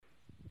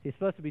He's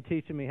supposed to be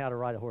teaching me how to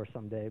ride a horse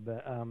someday,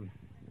 but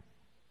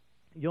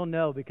you'll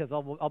know because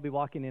I'll be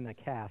walking in a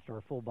cast or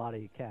a full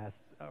body cast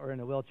or in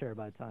a wheelchair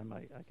by the time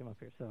I come up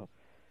here. So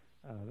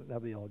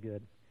that'll be all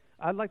good.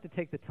 I'd like to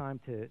take the time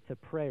to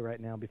pray right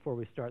now before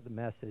we start the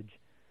message.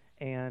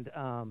 And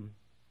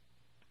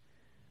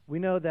we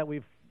know that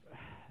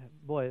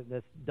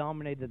that's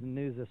dominated the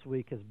news this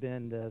week has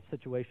been the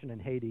situation in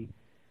Haiti.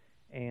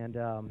 And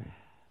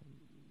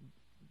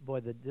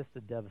just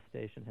the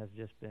devastation has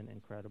just been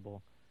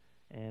incredible.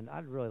 And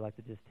I'd really like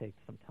to just take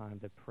some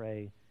time to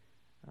pray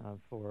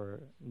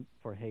for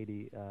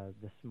Haiti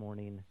this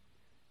morning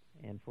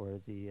and for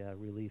the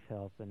relief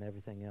help and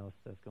everything else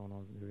that's going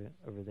on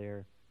over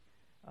there.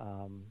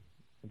 And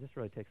just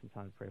really take some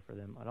time to pray for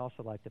them. I'd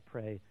also like to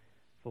pray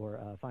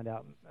find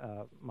out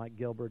Mike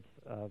Gilbert's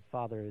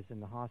father is in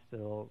the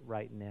hospital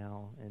right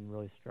now and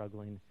really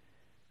struggling.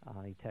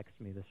 He texted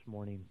me this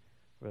morning.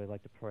 Really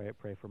like to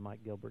pray for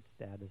Mike Gilbert's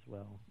dad as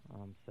well.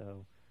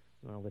 So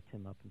we want to lift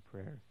him up in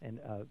prayer. And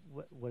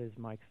what is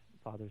Mike's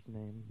father's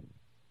name?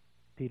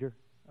 Peter?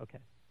 Okay.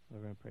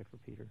 We're going to pray for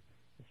Peter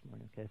this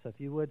morning. Okay. So if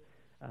you would,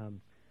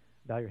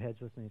 bow your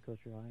heads with me and close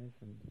your eyes,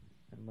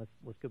 and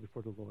let's go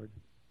before the Lord.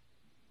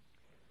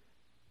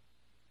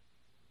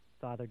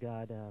 Father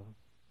God,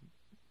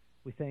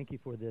 we thank you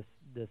for this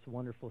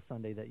wonderful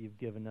Sunday that you've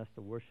given us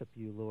to worship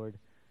you, Lord.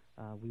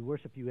 We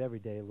worship you every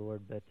day,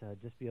 Lord, but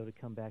just be able to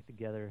come back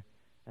together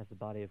as the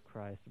body of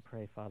Christ to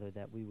pray, Father,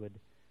 that we would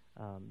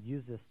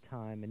use this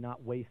time and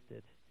not waste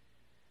it.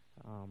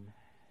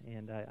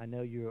 And I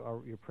know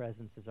your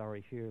presence is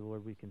already here,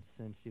 Lord. We can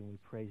sense you, and we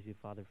praise you,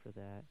 Father, for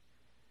that.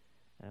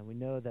 And we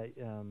know that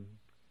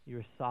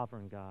you're a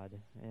sovereign God,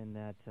 and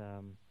that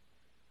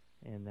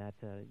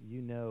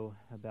you know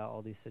about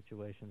all these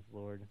situations,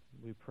 Lord.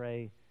 We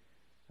pray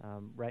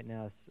right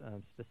now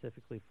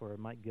specifically for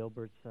Mike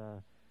Gilbert's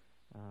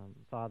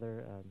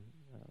father,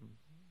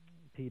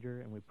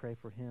 Peter, and we pray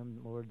for him,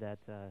 Lord, that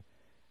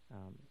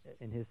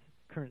in his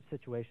current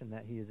situation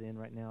that he is in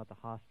right now at the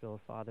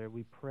hospital, Father,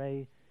 we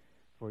pray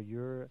for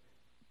your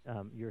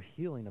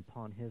healing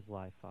upon his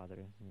life,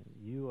 Father.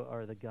 You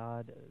are the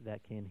God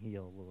that can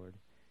heal, Lord,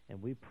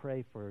 and we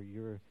pray for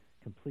your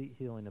complete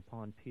healing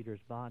upon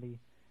Peter's body.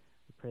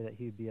 We pray that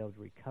he would be able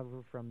to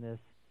recover from this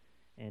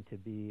and to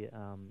be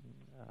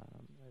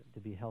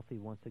healthy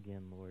once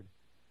again, Lord.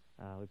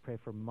 We pray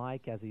for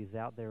Mike as he's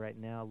out there right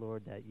now,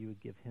 Lord, that you would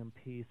give him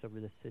peace over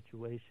this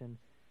situation,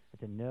 and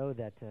to know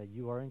that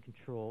you are in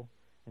control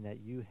and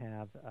that you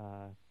have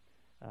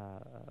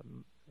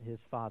his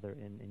father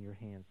in your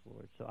hands,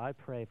 Lord. So I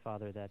pray,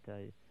 Father, that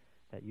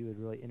you would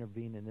really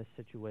intervene in this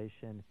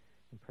situation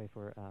and pray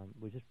for.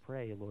 We just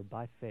pray, Lord,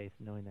 by faith,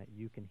 knowing that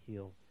you can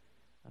heal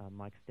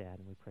Mike's dad,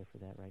 and we pray for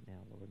that right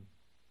now, Lord.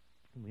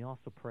 And we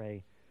also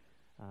pray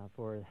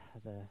for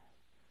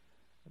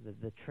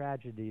the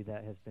tragedy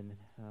that has been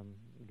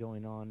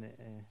going on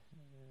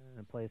in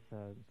a place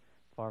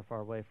far, far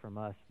away from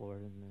us,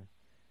 Lord,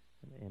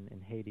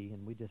 in Haiti.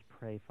 And we just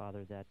pray,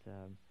 Father, that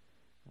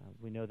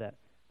we know that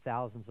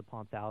thousands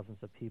upon thousands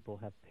of people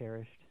have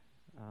perished.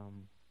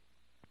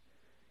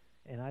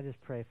 And I just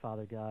pray,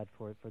 Father God,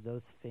 for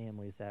those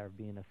families that are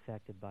being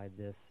affected by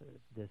this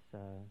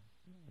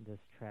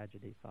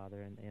tragedy,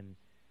 Father.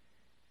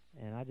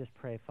 And I just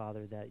pray,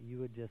 Father, that you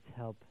would just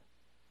help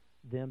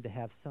them to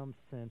have some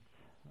sense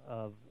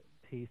of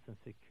peace and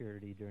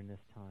security during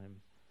this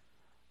time.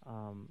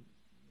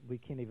 We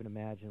can't even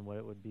imagine what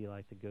it would be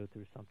like to go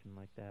through something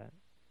like that.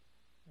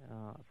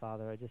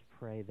 Father, I just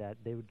pray that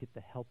they would get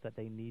the help that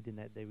they need and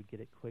that they would get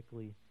it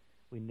quickly.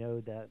 We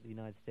know that the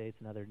United States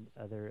and other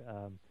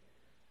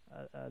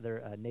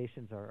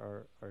nations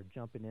are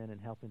jumping in and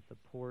helping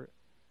support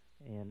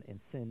and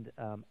send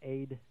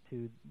aid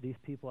to these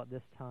people at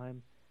this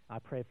time. I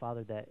pray,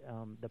 Father, that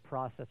the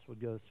process would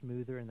go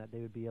smoother and that they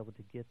would be able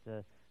to get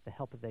the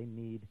help that they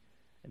need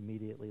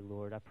immediately,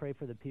 Lord. I pray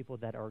for the people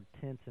that are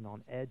tense and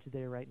on edge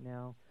there right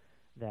now,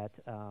 that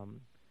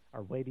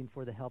are waiting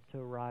for the help to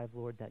arrive,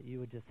 Lord, that you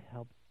would just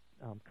help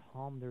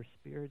calm their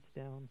spirits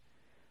down,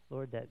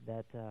 Lord,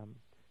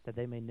 that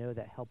they may know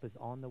that help is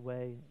on the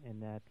way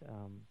and that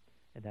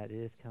it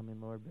is coming,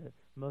 Lord. But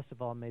most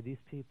of all, may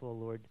these people,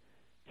 Lord,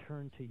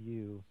 turn to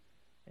you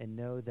and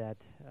know that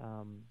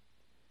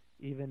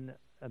even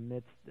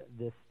amidst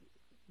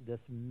this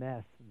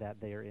mess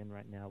that they are in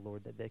right now,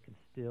 Lord, that they can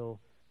still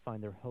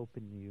find their hope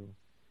in you.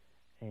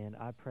 And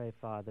I pray,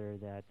 Father,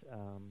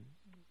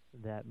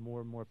 that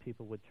more and more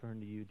people would turn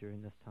to you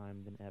during this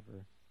time than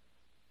ever.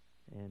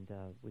 And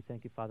we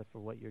thank you, Father, for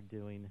what you're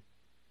doing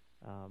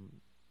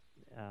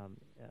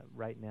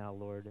right now,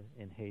 Lord,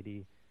 in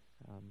Haiti,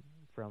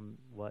 from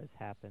what has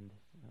happened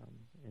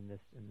in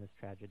this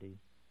tragedy.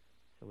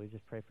 So we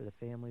just pray for the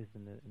families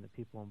and the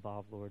people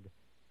involved, Lord,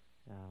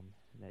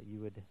 that you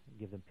would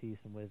give them peace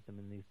and wisdom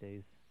in these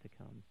days to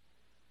come.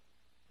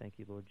 Thank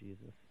you, Lord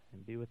Jesus.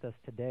 And be with us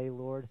today,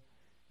 Lord.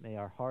 May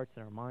our hearts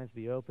and our minds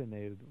be open.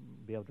 May we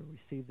be able to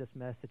receive this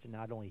message and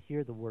not only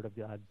hear the word of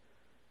God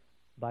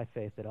by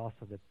faith, but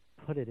also to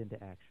put it into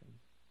action.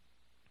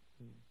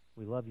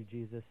 We love you,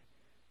 Jesus.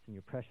 It's in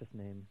your precious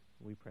name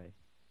we pray.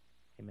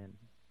 Amen.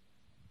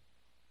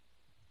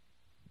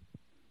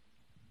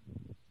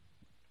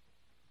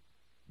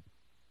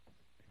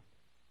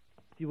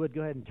 If you would,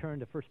 go ahead and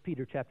turn to 1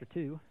 Peter chapter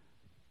 2.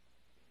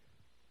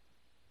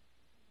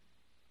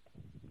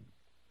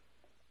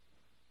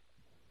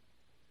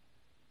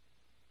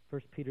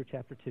 First Peter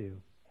chapter 2.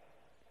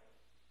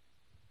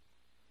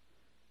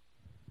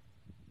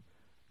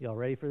 Y'all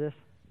ready for this?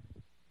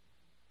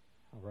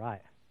 All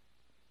right.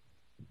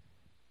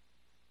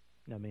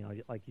 I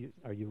mean,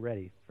 are you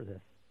ready for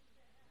this?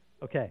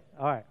 Okay,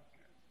 all right.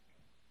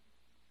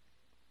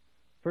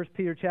 1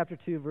 Peter chapter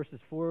 2, verses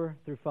 4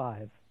 through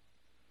 5.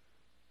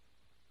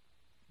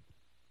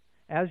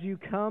 As you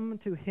come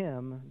to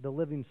him, the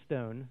living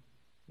stone,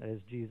 that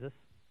is Jesus,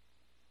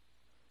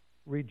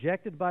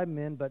 rejected by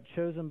men but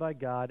chosen by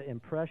God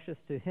and precious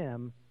to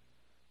him,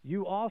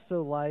 you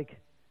also,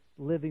 like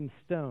living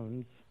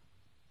stones,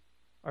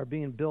 are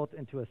being built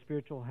into a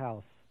spiritual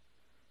house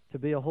to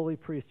be a holy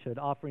priesthood,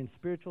 offering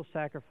spiritual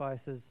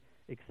sacrifices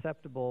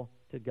acceptable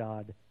to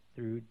God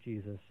through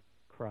Jesus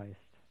Christ.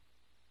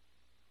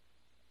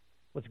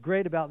 What's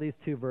great about these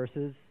two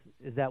verses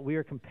is that we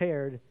are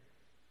compared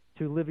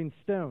to living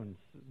stones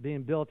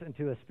being built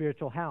into a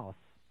spiritual house.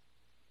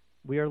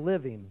 We are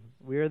living.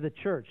 We are the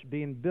church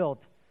being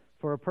built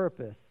for a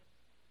purpose.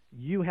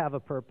 You have a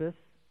purpose.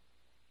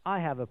 I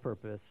have a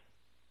purpose.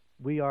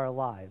 We are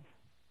alive.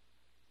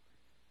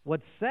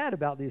 What's sad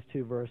about these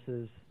two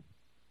verses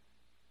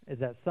is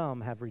that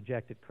some have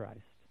rejected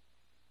Christ.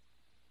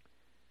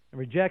 And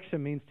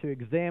rejection means to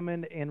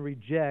examine and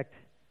reject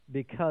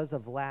because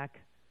of lack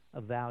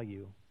of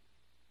value.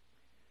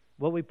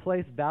 What we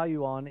place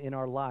value on in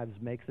our lives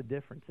makes a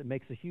difference. It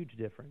makes a huge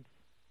difference.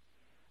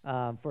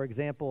 For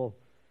example,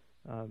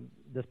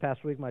 this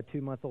past week, my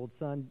 2-month-old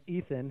son,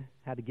 Ethan,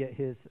 had to get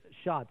his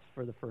shots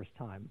for the first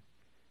time.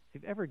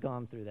 If you've ever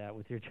gone through that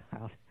with your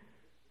child,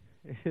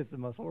 it's the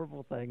most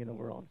horrible thing in the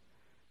world.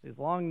 These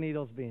long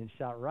needles being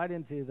shot right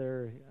into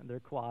their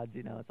quads,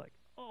 it's like,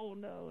 oh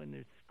no, and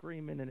they're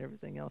screaming and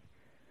everything else.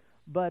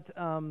 But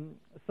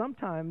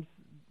sometimes,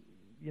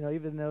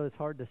 even though it's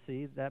hard to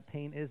see, that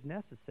pain is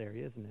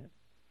necessary, isn't it?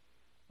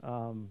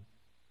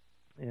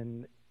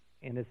 And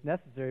it's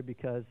necessary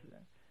because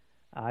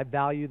I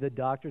value the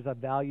doctors, I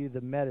value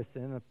the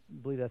medicine. I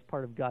believe that's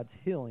part of God's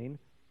healing,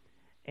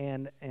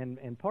 and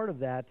part of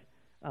that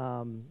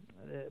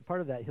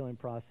healing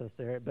process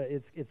there. But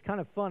it's kind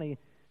of funny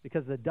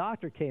because the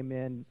doctor came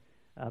in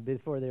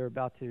before they were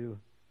about to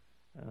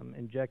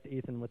inject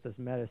Ethan with this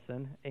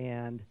medicine,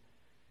 and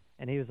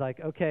he was like,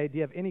 "Okay, do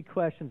you have any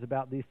questions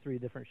about these 3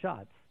 different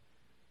shots?"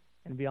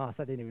 And to be honest,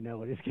 I didn't even know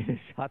what he was getting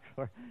shots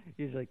for.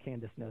 Usually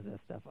Candace knows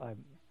that stuff.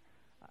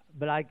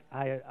 But I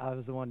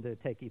was the one to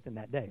take Ethan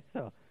that day.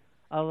 So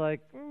I was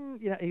like,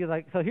 he was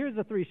like, so here's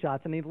the 3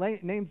 shots. And he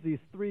names these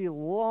 3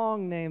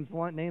 long names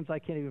I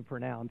can't even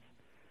pronounce.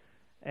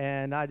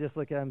 And I just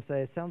look at him and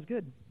say, sounds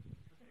good.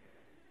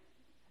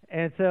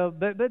 And so,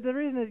 but the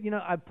reason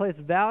that, I placed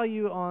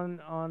value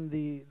on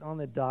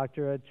the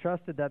doctor, I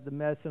trusted that the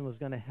medicine was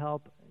going to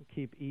help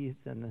keep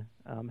Ethan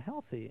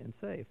healthy and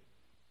safe.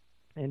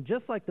 And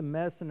just like the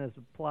medicine is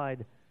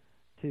applied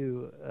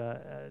to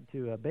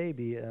a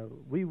baby,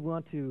 we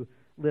want to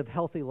live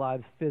healthy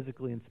lives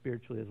physically and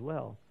spiritually as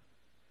well.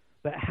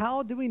 But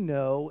how do we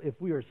know if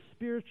we are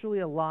spiritually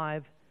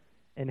alive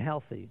and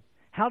healthy?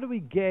 How do we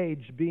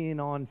gauge being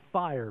on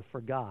fire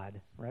for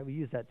God? Right? We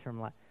use that term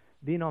a lot.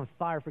 Being on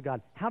fire for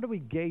God. How do we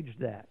gauge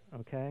that?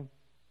 Okay.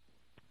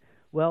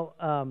 Well,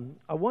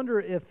 I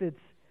wonder if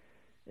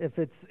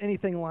it's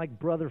anything like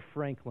Brother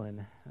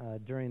Franklin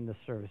during the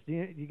service. Do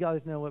you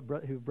guys know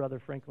who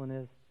Brother Franklin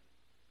is?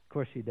 Of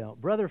course you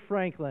don't. Brother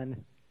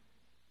Franklin,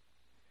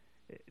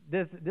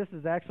 this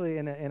is actually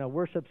in a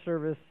worship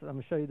service. I'm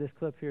going to show you this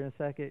clip here in a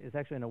second. It's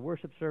actually in a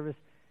worship service.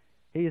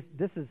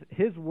 This is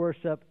his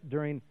worship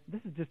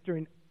this is just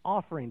during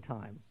offering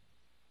time.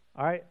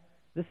 All right?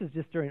 This is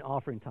just during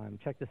offering time.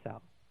 Check this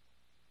out.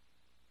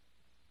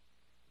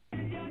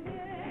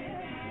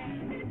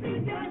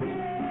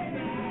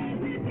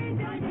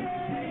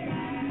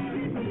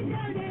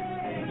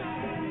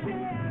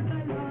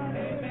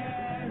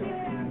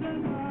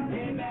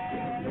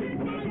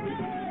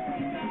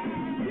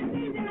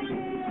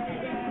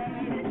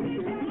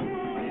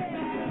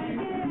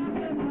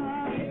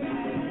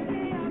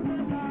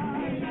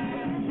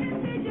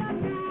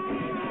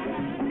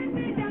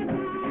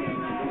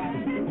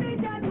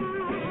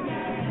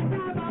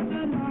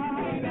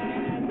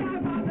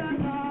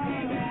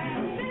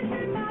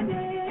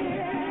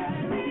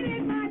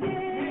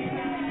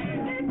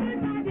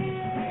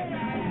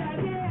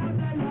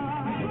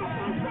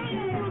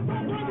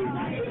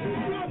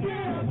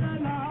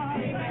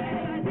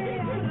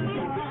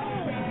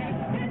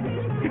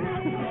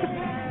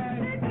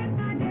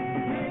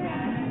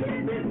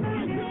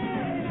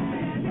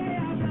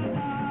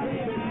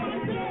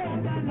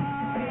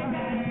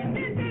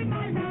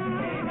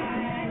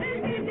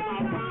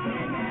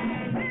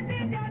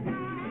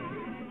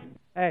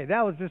 Hey,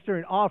 that was just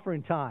during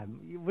offering time.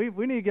 We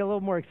need to get a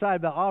little more excited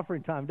about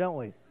offering time, don't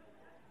we?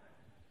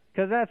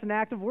 Because that's an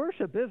act of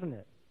worship, isn't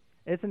it?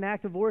 It's an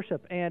act of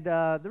worship. And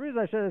the reason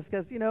I share this is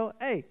because,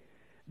 hey,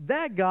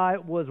 that guy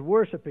was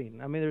worshiping.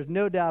 I mean, there's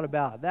no doubt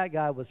about it. That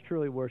guy was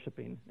truly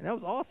worshiping. And that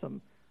was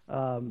awesome.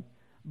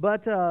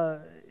 But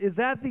is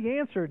that the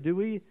answer? Do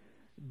we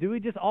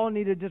just all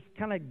need to just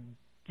kind of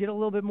get a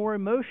little bit more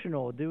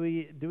emotional? Do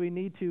we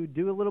need to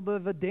do a little bit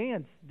of a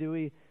dance? Do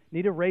we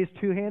need to raise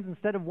two hands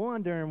instead of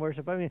one during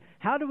worship? I mean,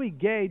 how do we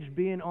gauge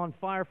being on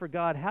fire for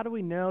God? How do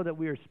we know that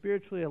we are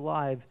spiritually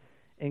alive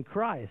in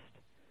Christ?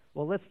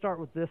 Well, let's start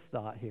with this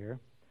thought here.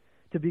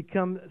 To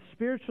become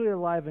spiritually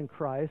alive in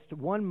Christ,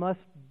 one must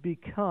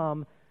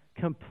become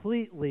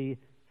completely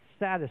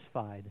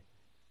satisfied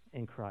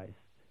in Christ.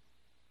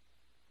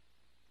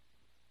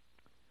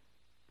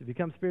 To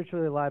become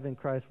spiritually alive in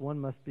Christ, one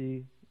must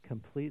be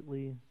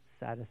completely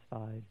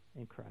satisfied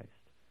in Christ.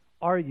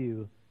 Are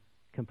you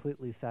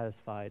completely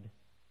satisfied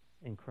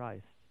in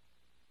Christ?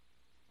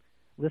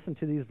 Listen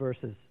to these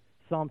verses.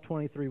 Psalm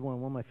 23:1,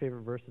 one of my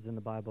favorite verses in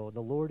the Bible.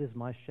 The Lord is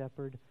my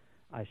shepherd,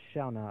 I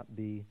shall not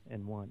be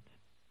in want.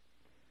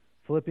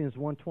 Philippians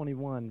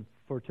 1:21,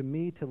 for to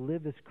me to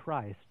live is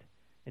Christ,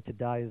 and to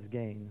die is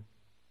gain.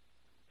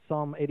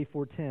 Psalm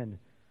 84:10,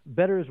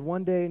 better is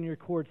one day in your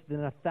courts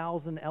than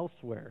 1,000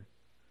 elsewhere.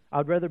 I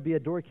would rather be a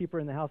doorkeeper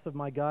in the house of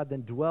my God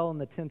than dwell in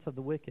the tents of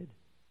the wicked.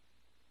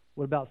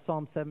 What about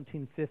Psalm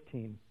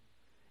 17:15?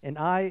 And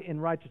I, in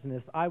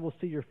righteousness, I will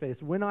see your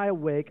face. When I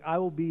awake, I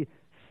will be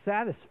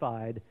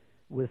satisfied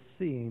with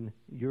seeing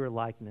your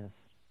likeness.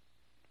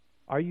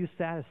 Are you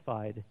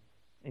satisfied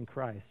in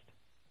Christ?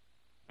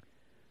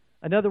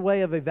 Another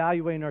way of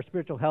evaluating our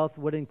spiritual health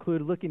would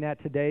include looking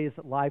at today's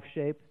life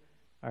shape.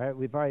 All right,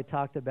 we've already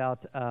talked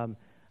about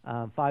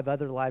 5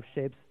 other life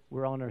shapes.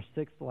 We're on our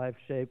 6th life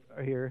shape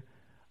here.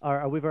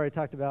 We've already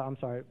talked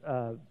about,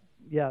 our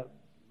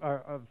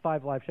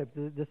 5 life shapes.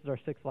 This is our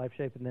 6th life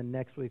shape, and then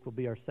next week will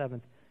be our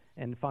 7th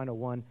and final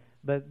one.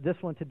 But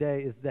this one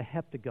today is the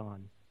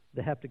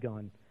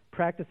heptagon,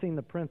 practicing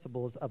the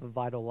principles of a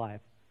vital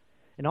life.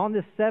 And on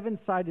this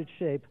 7-sided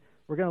shape,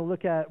 we're going to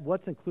look at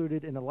what's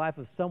included in the life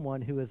of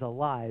someone who is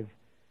alive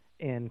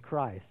in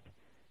Christ.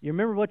 You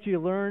remember what you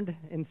learned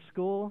in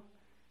school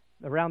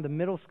around the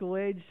middle school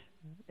age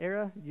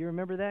era? You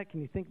remember that?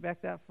 Can you think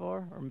back that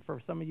far? Or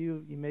for some of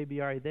you, you may be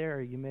already there,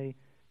 or you may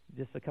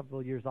just a couple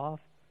of years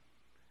off.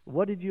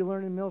 What did you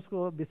learn in middle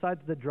school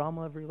besides the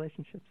drama of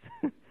relationships?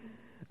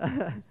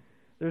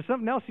 There's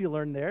something else you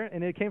learned there,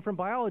 and it came from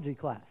biology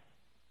class.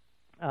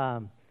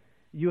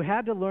 You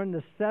had to learn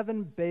the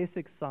 7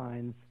 basic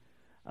signs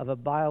of a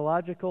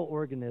biological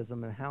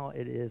organism and how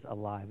it is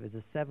alive. It's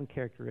the 7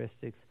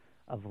 characteristics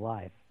of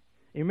life.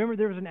 You remember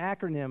there was an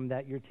acronym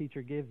that your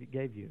teacher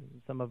gave you.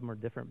 Some of them are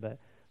different,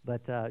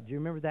 but do you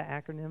remember that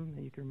acronym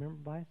that you can remember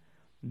by?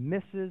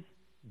 Mrs.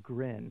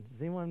 Grin.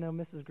 Does anyone know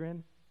Mrs.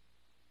 Grin?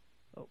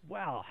 Oh,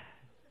 wow.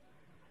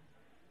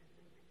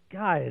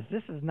 Guys,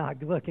 this is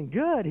not looking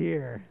good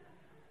here.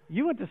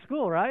 You went to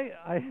school, right?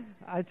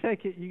 I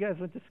take it you guys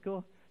went to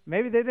school?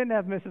 Maybe they didn't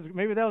have Mrs.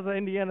 Maybe that was an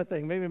Indiana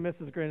thing. Maybe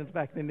Mrs. Grin is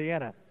back in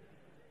Indiana.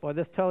 Boy,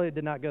 this totally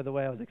did not go the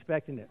way I was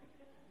expecting it.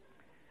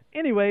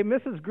 Anyway,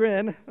 Mrs.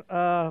 Grin,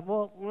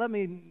 well, let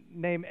me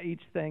name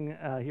each thing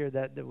here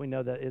that we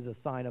know that is a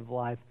sign of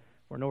life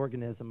for an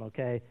organism,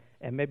 okay?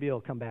 And maybe it'll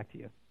come back to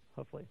you,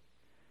 hopefully.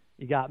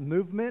 You got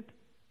movement,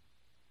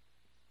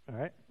 all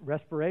right,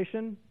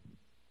 respiration,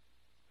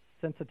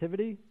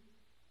 sensitivity,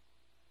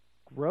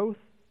 growth,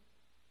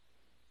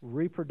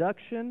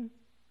 reproduction,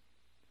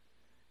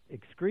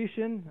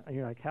 excretion. And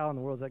you're like, how in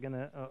the world is that going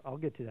to, I'll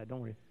get to that,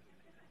 don't worry.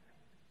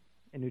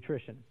 And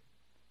nutrition.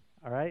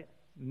 All right?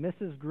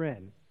 Mrs.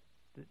 Grin.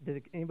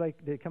 Did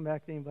it come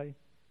back to anybody?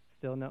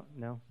 Still no?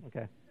 No?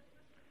 Okay.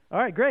 All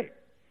right, great.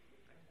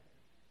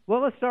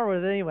 Well, let's start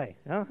with it anyway.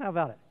 Huh? How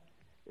about it?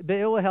 But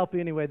it will help you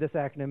anyway, this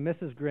acronym,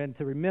 Mrs. Grin,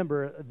 to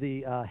remember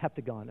the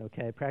heptagon,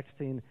 okay?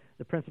 Practicing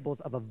the principles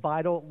of a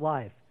vital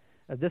life.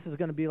 This is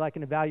going to be like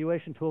an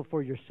evaluation tool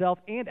for yourself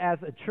and as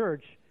a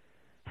church,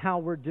 how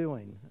we're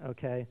doing,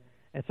 okay?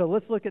 And so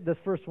let's look at this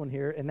first one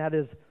here, and that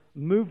is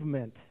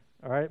movement,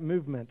 all right?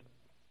 Movement.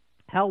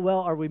 How well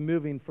are we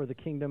moving for the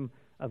kingdom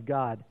of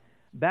God?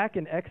 Back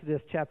in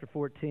Exodus chapter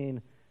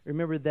 14,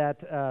 remember that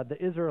the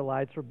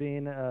Israelites were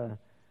being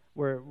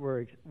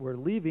were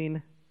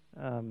leaving,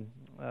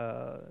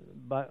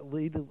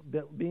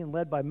 being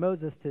led by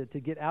Moses to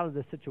get out of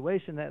the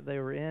situation that they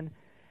were in,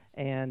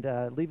 and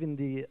leaving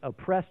the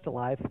oppressed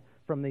life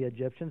from the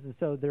Egyptians, and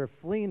so they're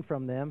fleeing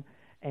from them,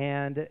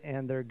 and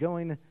they're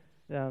going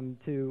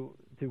to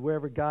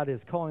wherever God is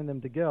calling them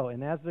to go.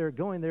 And as they're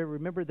going there,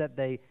 remember that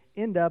they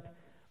end up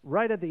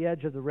right at the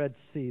edge of the Red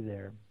Sea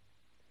there.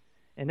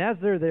 And as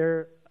they're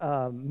there,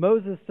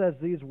 Moses says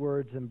these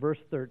words in verse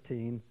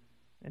 13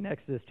 in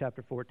Exodus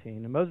chapter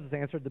 14. And Moses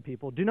answered the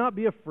people, "Do not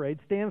be afraid.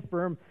 Stand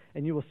firm,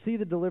 and you will see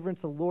the deliverance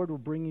the Lord will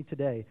bring you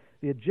today.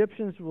 The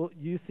Egyptians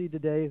you see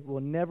today you will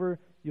never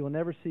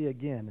see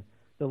again.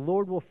 The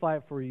Lord will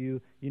fight for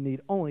you. You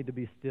need only to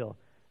be still."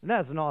 And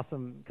that's an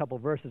awesome couple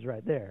verses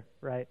right there,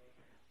 right?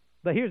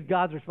 But here's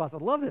God's response. I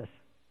love this.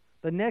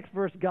 The next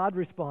verse, God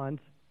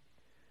responds,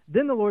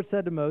 "Then the Lord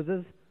said to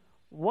Moses,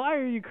 Why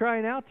are you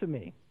crying out to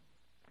me?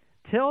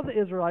 Tell the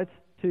Israelites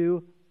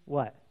to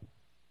what?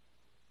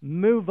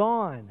 Move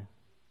on.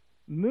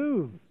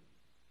 Move.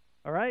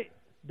 All right?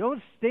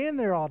 Don't stand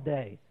there all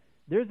day.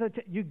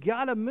 You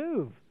got to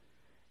move.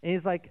 And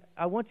he's like,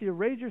 I want you to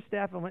raise your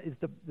staff.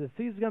 The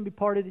sea's going to be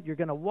parted. You're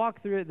going to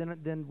walk through it.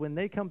 Then when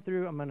they come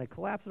through, I'm going to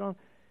collapse it on.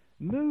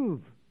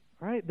 Move.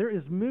 All right? There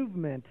is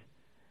movement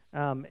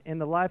in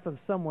the life of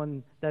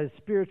someone that is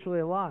spiritually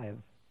alive.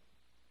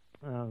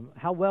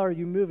 How well are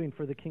you moving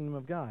for the kingdom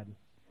of God?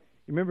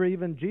 You remember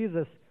even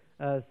Jesus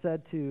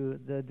said to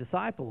the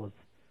disciples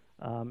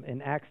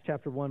in Acts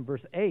chapter 1,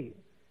 verse 8,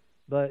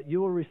 but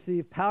you will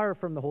receive power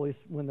from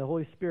when the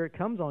Holy Spirit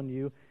comes on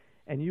you,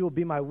 and you will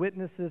be my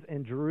witnesses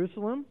in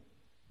Jerusalem,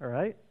 all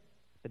right?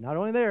 But not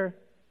only there,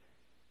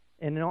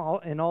 and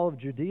in all of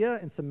Judea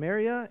and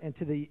Samaria and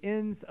to the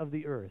ends of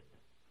the earth.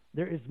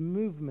 There is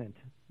movement.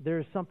 There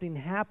is something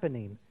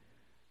happening,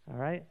 all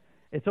right?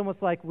 It's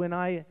almost like when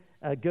I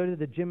go to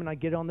the gym and I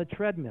get on the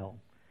treadmill.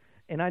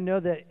 And I know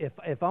that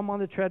if I'm on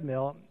the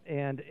treadmill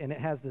and it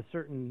has the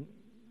certain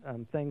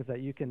things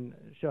that you can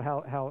show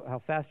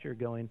how fast you're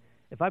going,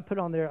 if I put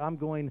on there I'm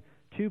going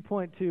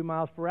 2.2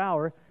 miles per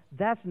hour,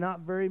 that's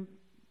not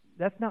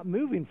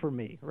moving for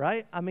me,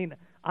 right? I mean,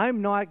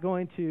 I'm not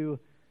going to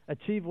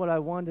achieve what I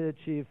want to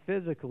achieve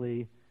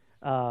physically,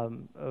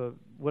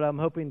 what I'm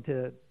hoping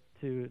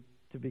to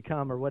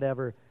become or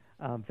whatever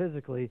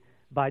physically,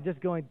 by just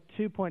going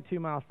 2.2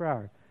 miles per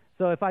hour.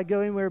 So if I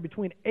go anywhere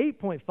between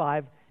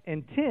 8.5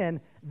 and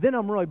 10, then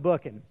I'm really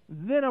booking.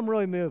 Then I'm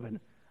really moving.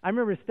 I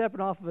remember stepping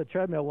off of a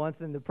treadmill once,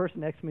 and the person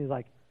next to me was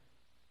like,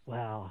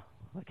 wow,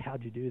 like,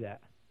 how'd you do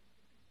that?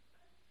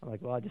 I'm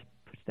like, well, I just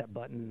pushed that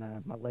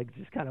button, my legs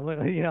just kind of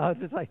went, it's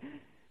just like,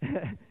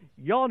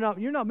 you're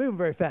not moving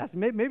very fast.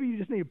 Maybe you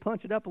just need to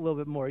punch it up a little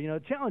bit more,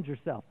 challenge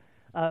yourself.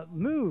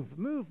 Move.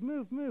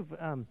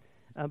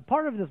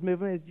 Part of this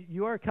movement is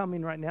you are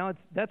coming right now.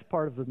 That's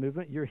part of the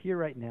movement. You're here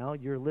right now.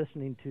 You're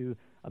listening to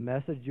a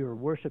message. You're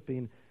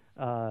worshiping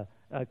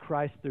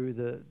Christ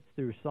through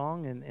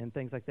song and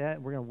things like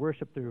that. We're going to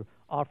worship through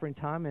offering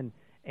time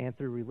and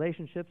through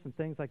relationships and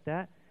things like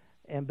that.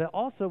 But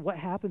also, what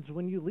happens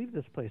when you leave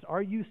this place?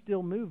 Are you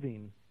still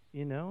moving,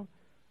 or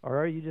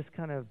are you just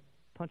kind of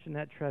punching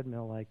that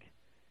treadmill like,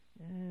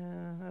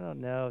 I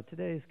don't know,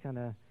 today's kind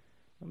of,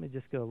 let me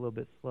just go a little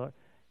bit slower.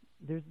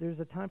 There's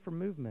a time for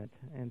movement,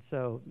 and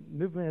so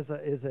movement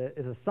is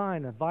a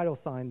sign, a vital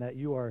sign that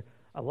you are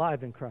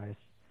alive in Christ.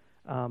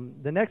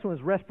 The next one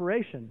is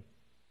respiration.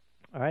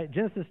 All right,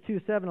 Genesis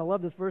 2:7. I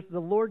love this verse. The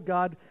Lord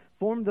God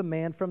formed the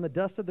man from the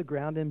dust of the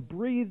ground and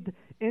breathed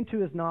into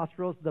his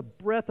nostrils the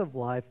breath of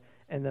life,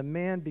 and the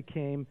man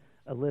became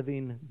a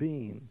living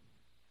being.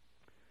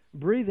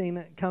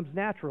 Breathing comes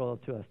natural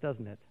to us,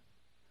 doesn't it?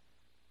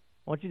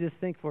 I want you to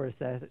just think for a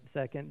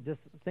second.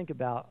 Just think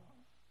about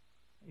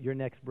your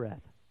next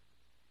breath.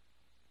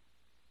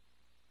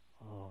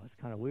 Oh, it's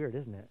kind of weird,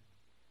 isn't it?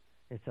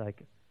 It's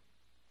like,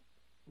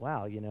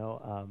 wow,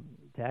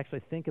 to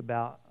actually think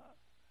about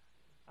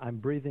I'm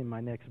breathing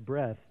my next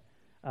breath.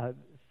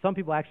 Some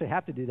people actually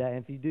have to do that,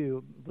 and if you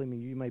do, believe me,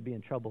 you may be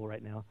in trouble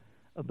right now.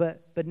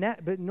 But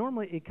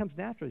normally it comes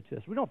naturally to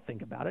us. We don't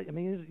think about it. I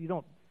mean, you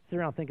don't sit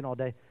around thinking all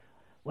day,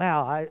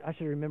 wow, I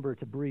should remember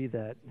to breathe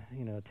at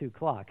 2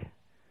 o'clock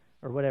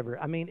or whatever.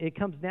 I mean, it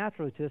comes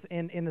naturally to us,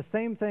 and the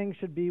same thing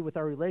should be with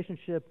our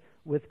relationship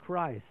with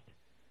Christ.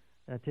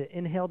 To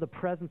inhale the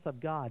presence of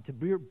God, to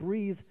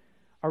breathe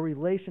our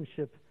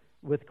relationship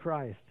with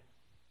Christ.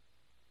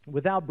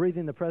 Without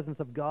breathing the presence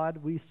of God,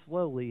 we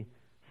slowly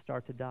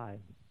start to die.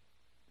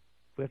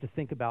 We have to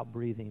think about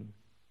breathing.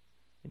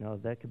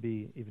 That could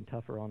be even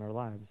tougher on our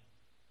lives.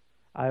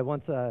 I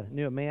once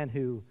knew a man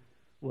who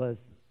was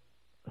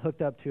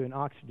hooked up to an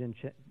oxygen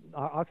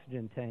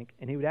tank,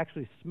 and he would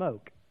actually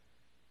smoke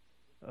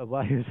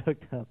while he was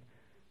hooked up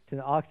to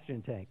an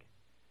oxygen tank.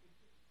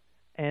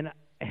 And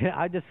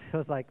I just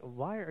was like,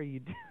 why are you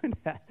doing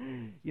that?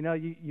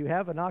 You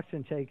have an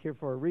oxygen tank here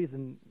for a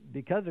reason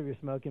because of your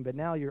smoking, but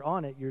now you're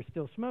on it, you're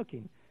still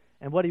smoking.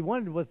 And what he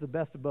wanted was the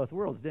best of both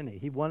worlds, didn't he?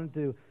 He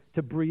wanted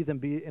to breathe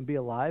and be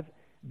alive,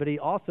 but he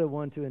also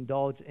wanted to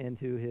indulge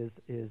into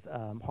his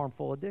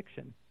harmful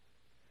addiction.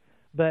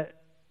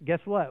 But guess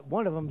what?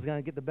 One of them is going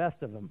to get the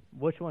best of him.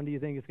 Which one do you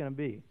think it's going to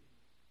be?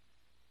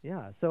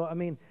 Yeah. So, I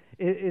mean,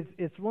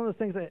 it's one of those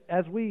things that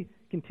as we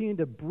continue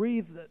to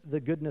breathe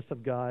the goodness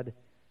of God,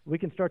 we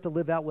can start to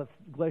live out what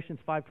Galatians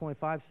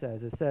 5:25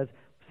 says. It says,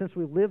 since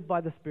we live by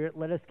the Spirit,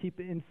 let us keep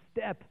in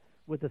step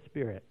with the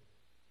Spirit.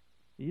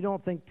 You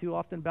don't think too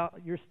often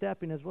about your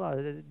stepping as well,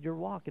 your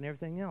walk and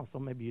everything else.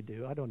 Well, maybe you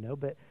do. I don't know.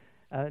 But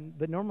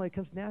normally it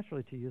comes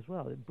naturally to you as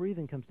well.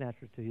 Breathing comes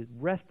naturally to you.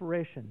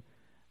 Respiration,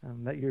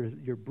 that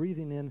you're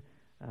breathing in,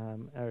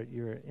 or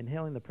you're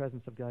inhaling the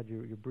presence of God.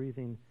 You're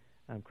breathing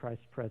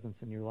Christ's presence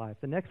in your life.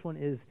 The next one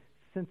is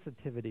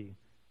sensitivity,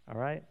 all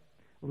right?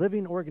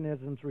 Living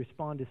organisms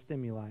respond to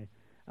stimuli.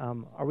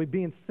 Are we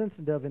being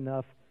sensitive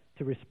enough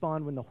to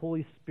respond when the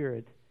Holy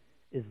Spirit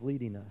is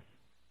leading us?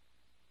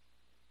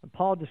 And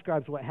Paul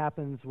describes what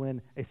happens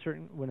when a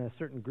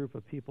certain group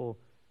of people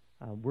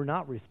we're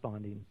not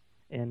responding.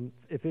 In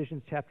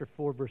Ephesians chapter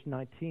 4, verse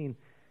 19,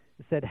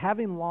 it said,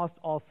 having lost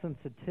all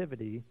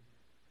sensitivity,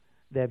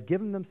 they have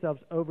given themselves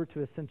over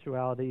to a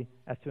sensuality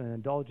as to an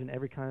indulge in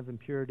every kind of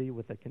impurity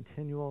with a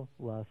continual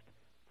lust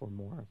for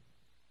more.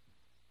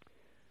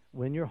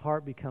 When your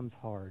heart becomes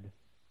hard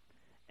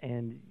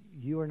and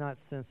you are not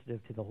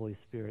sensitive to the Holy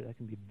Spirit, that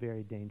can be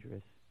very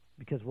dangerous.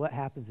 Because what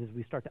happens is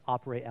we start to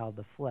operate out of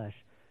the flesh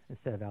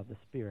instead of out of the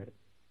Spirit.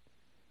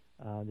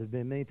 There's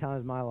been many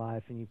times in my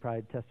life, and you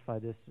probably testify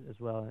this as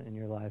well in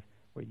your life,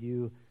 where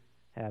you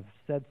have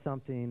said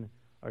something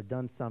or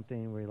done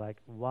something where you're like,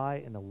 why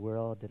in the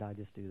world did I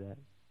just do that?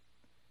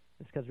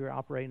 It's because we were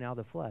operating out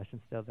of the flesh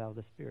instead of out of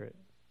the Spirit.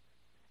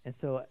 And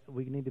so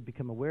we need to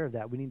become aware of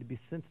that. We need to be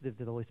sensitive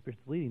to the Holy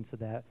Spirit's leading so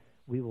that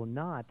we will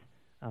not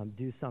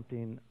do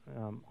something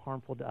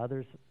harmful to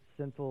others,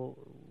 sinful,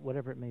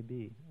 whatever it may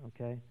be,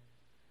 okay?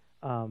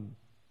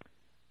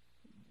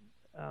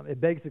 It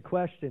begs the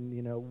question,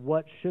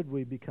 what should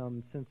we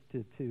become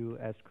sensitive to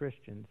as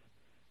Christians?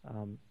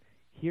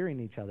 Hearing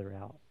each other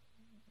out,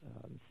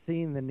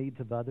 seeing the needs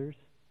of others,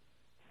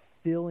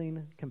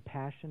 feeling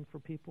compassion for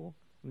people.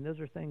 I mean, those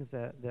are things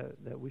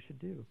that we should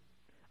do.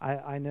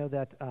 I know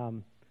that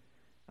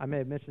I may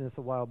have mentioned this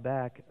a while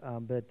back,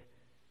 but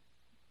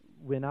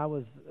when I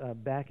was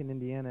back in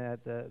Indiana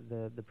at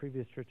the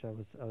previous church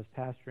I was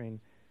pastoring,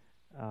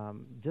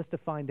 just to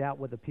find out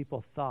what the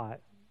people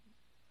thought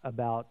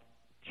about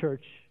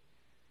church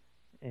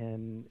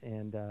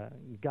and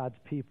God's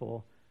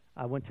people,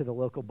 I went to the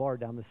local bar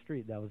down the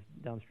street. That was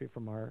down the street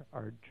from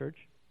our church.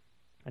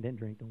 I didn't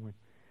drink, don't worry.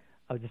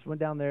 I just went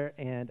down there,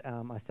 and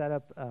I sat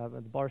up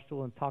at the bar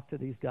stool and talked to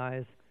these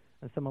guys,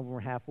 and some of them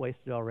were half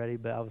wasted already,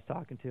 but I was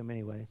talking to them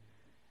anyway.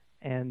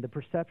 And the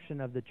perception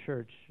of the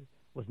church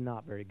was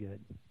not very good.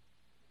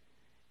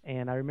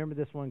 And I remember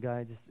this one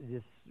guy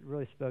just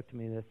really spoke to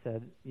me that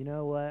said, you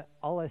know what,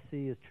 all I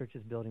see is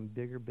churches building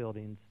bigger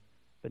buildings,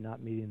 but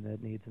not meeting the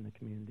needs in the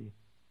community.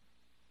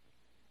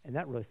 And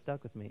that really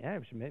stuck with me. It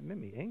actually made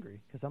me angry,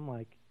 because I'm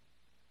like,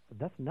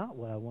 that's not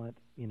what I want,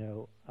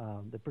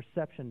 the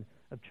perception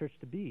of church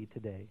to be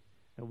today.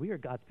 And we are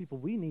God's people.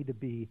 We need to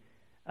be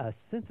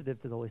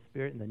sensitive to the Holy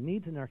Spirit and the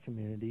needs in our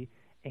community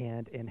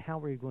and how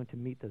we're going to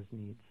meet those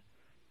needs.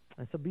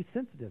 And so be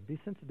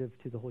sensitive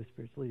to the Holy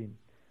Spirit's leading.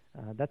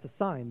 That's a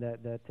sign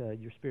that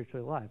you're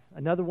spiritually alive.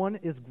 Another one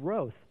is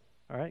growth,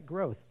 all right,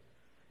 growth.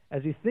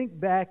 As you think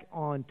back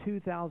on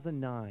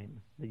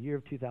 2009, the year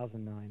of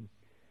 2009,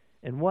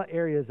 in what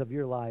areas of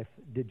your life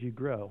did you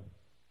grow?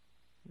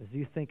 As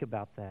you think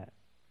about that,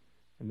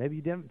 and maybe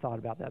you didn't thought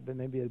about that, but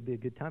maybe it would be a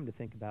good time to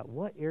think about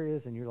what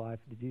areas in your life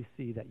did you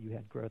see that you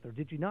had growth, or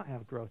did you not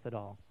have growth at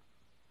all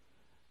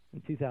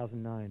in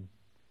 2009?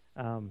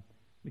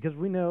 Because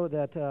we know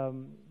that,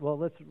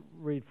 let's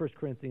read 1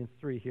 Corinthians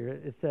 3 here.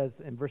 It says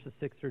in verses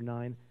 6 through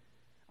 9,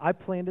 I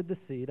planted the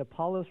seed,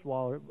 Apollos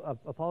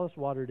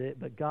watered it,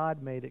 but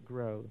God made it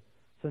grow.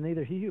 So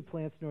neither he who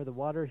plants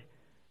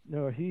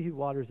nor he who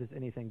waters is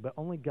anything, but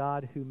only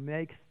God who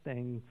makes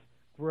things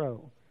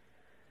grow.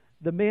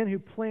 The man who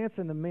plants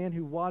and the man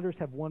who waters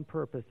have one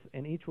purpose,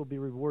 and each will be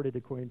rewarded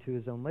according to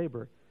his own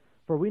labor.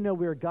 For we know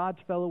we are God's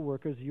fellow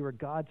workers. You are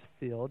God's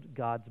field,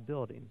 God's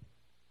building.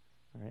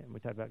 All right, and we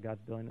talked about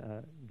God's building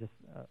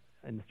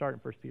in the start in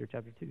 1 Peter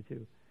chapter 2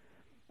 too.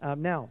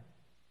 Now,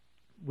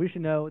 we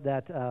should know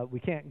that we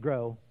can't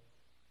grow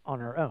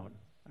on our own.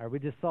 All right, we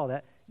just saw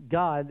that.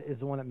 God is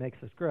the one that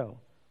makes us grow.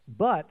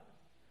 But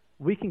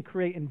we can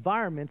create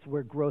environments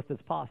where growth is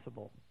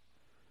possible.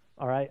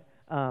 All right?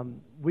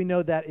 We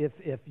know that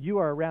if you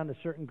are around a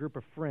certain group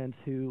of friends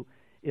who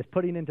is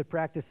putting into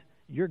practice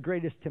your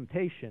greatest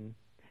temptation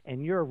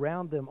and you're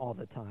around them all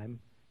the time,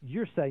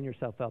 you're setting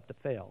yourself up to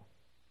fail.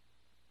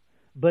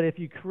 But if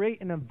you create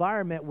an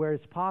environment where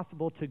it's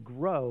possible to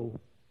grow,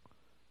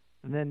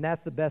 then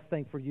that's the best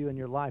thing for you in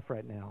your life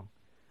right now.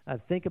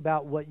 Think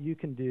about what you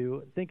can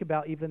do. Think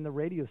about even the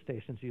radio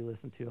stations you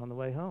listen to on the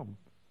way home.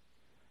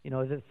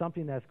 Is it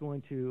something that's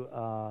going to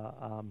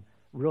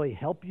really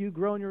help you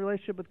grow in your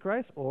relationship with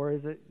Christ, or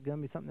is it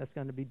going to be something that's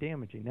going to be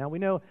damaging? Now, we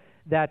know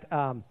that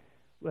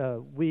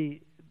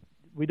we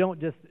don't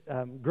just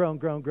grow and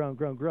grow and grow and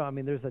grow and grow. I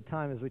mean, there's a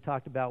time, as we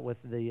talked about with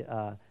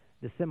the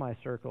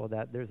semicircle,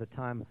 that there's a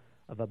time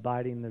of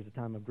abiding, there's a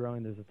time of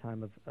growing, there's a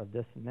time of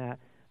this and that.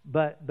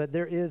 But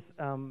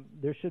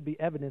there should be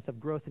evidence of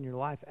growth in your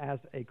life as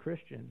a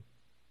Christian.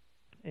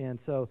 And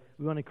so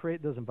we want to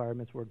create those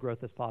environments where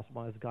growth is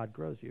possible as God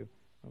grows you,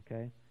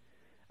 okay?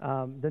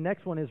 The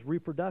next one is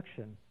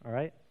reproduction, all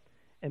right?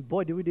 And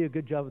boy, do we do a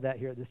good job of that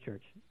here at this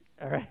church,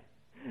 all right?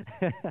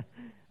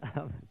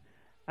 I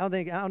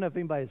don't know if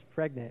anybody's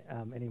pregnant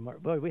anymore.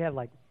 Boy,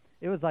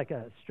 it was like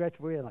a stretch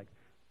where we had like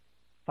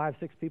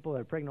 5-6 people that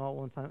are pregnant all at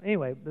one time.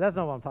 Anyway, but that's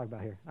not what I'm talking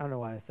about here. I don't know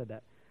why I said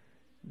that.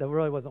 That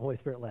really wasn't Holy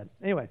Spirit led.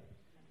 Anyway,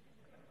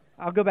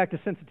 I'll go back to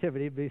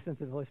sensitivity, be sensitive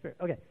to the Holy Spirit.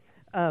 Okay,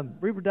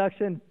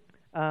 reproduction.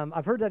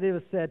 I've heard that it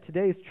was said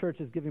today's church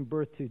is giving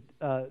birth to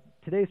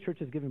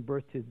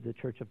the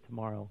church of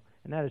tomorrow,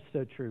 and that is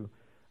so true.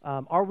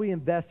 Are we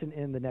investing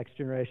in the next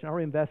generation? Are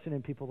we investing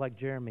in people like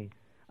Jeremy?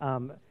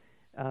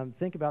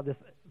 think about this.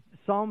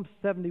 Psalm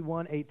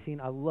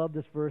 71:18. I love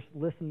this verse.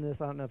 Listen to this.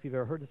 I don't know if you've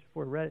ever heard this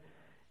before, read it.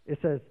 It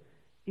says,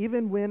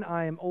 "Even when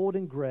I am old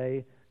and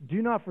gray,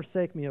 do not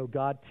forsake me, O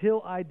God,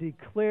 till I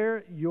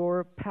declare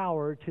your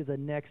power to the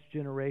next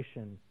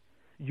generation,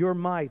 your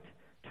might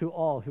to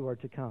all who are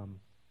to come."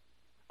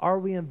 Are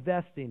we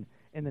investing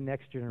in the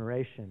next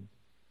generation?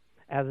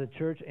 As a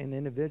church and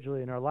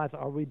individually in our lives,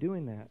 are we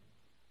doing that?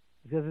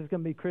 Because it's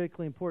going to be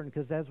critically important,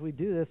 because as we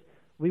do this,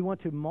 we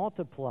want to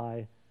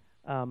multiply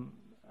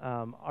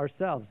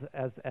ourselves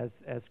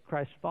as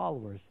Christ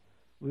followers.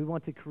 We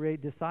want to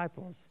create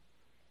disciples.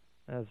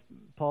 As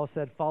Paul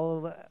said,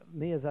 follow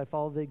me as I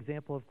follow the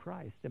example of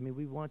Christ. I mean,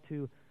 we want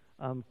to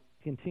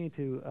continue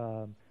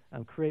to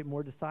create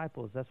more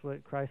disciples. That's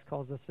what Christ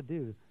calls us to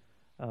do.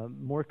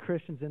 More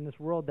Christians in this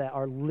world that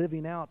are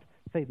living out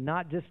faith,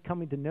 not just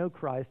coming to know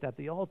Christ at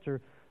the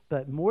altar,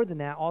 but more than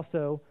that,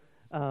 also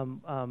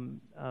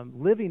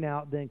living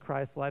out then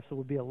Christ's life, so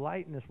we'll be a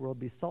light in this world,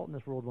 be salt in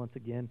this world once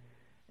again,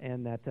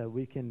 and that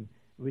we can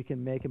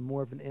make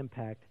more of an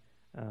impact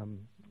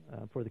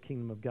for the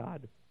kingdom of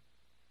God.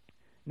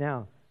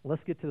 Now,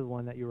 let's get to the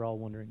one that you were all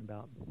wondering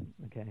about.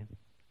 Okay,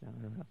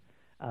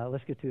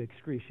 let's get to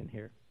excretion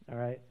here. All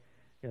right,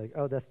 you're like,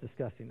 oh, that's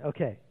disgusting.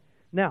 Okay,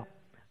 now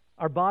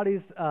our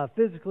bodies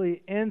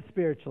physically and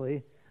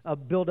spiritually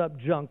build up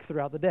junk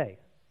throughout the day.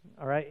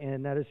 All right,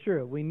 and that is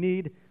true. We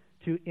need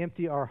to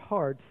empty our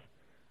hearts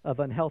of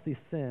unhealthy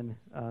sin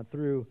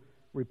through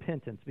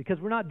repentance, because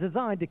we're not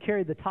designed to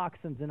carry the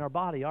toxins in our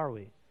body, are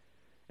we?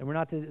 And we're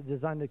not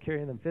designed to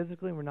carry them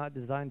physically, and we're not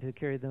designed to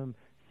carry them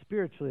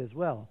spiritually as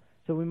well.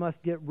 So we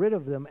must get rid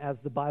of them, as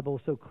the Bible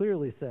so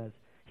clearly says.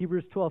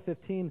 Hebrews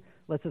 12:15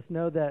 lets us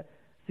know that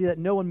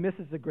no one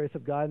misses the grace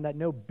of God, and that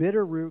no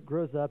bitter root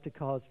grows up to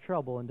cause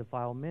trouble and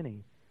defile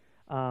many.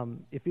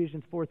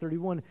 Ephesians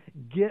 4:31,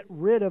 get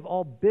rid of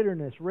all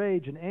bitterness,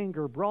 rage, and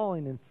anger,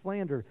 brawling, and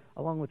slander,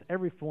 along with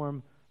every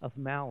form of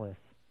malice.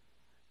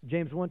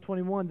 James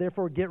 1:21,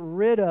 therefore get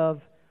rid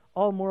of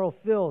all moral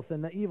filth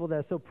and the evil that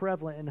is so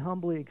prevalent, and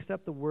humbly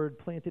accept the word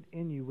planted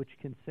in you, which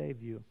can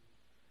save you.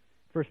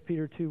 1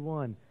 Peter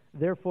 2:1,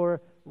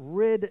 therefore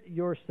rid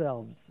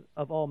yourselves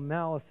of all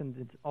malice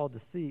and all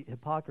deceit,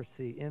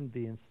 hypocrisy,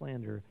 envy, and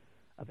slander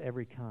of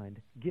every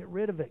kind. Get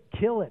rid of it.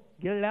 Kill it.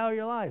 Get it out of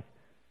your life.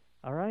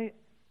 All right?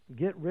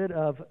 Get rid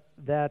of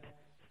that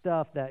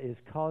stuff that is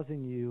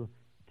causing you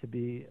to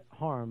be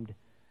harmed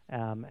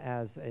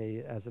as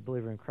a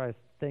believer in Christ,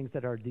 things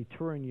that are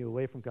deterring you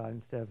away from God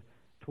instead of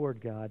toward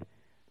God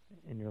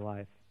in your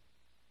life.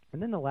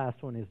 And then the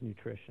last one is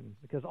nutrition,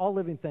 because all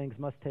living things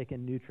must take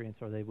in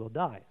nutrients or they will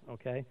die,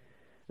 okay?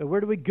 But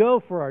where do we go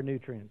for our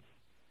nutrients?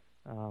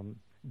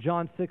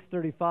 John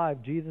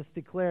 6:35, Jesus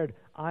declared,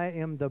 I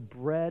am the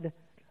bread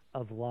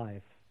of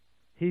life.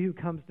 He who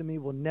comes to me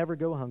will never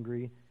go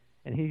hungry,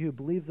 and he who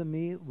believes in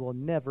me will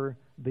never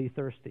be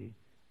thirsty.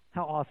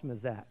 How awesome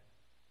is that?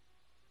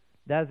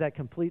 That is that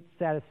complete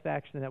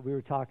satisfaction that we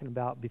were talking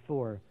about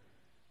before.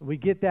 We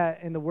get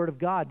that in the Word of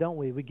God, don't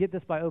we? We get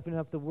this by opening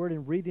up the Word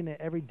and reading it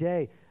every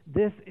day.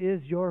 This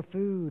is your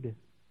food.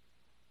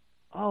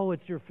 Oh,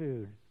 it's your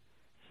food.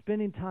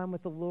 Spending time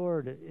with the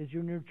Lord is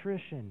your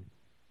nutrition.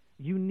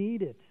 You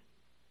need it.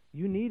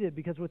 You need it,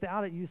 because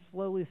without it, you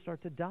slowly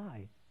start to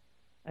die.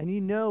 And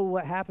you know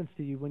what happens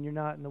to you when you're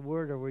not in the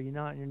Word, or where you're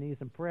not on your knees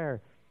in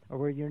prayer, or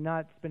where you're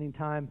not spending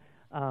time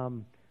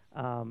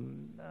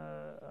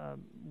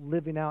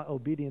living out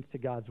obedience to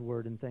God's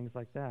Word and things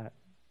like that.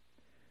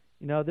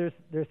 You know,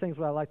 there's things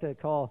what I like to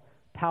call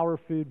power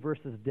food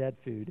versus dead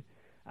food.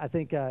 I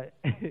think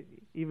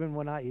even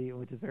when I eat,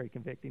 which is very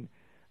convicting,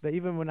 but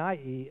even when I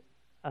eat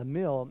a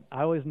meal,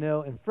 I always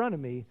know in front of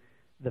me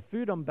the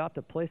food I'm about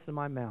to place in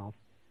my mouth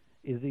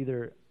is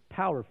either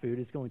power food,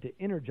 it's going to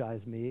energize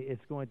me,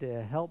 it's going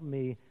to help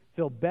me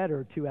feel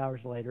better 2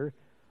 hours later,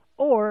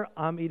 or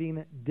I'm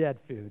eating dead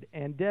food.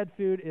 And dead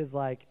food is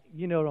like,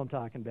 you know what I'm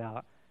talking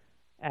about,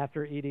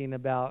 after eating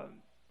about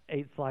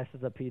 8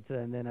 slices of pizza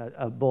and then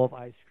a bowl of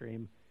ice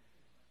cream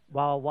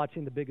while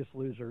watching The Biggest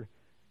Loser.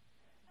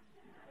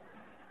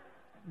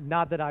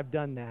 Not that I've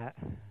done that.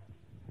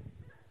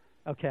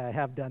 Okay, I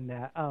have done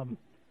that.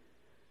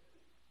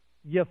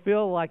 You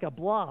feel like a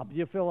blob.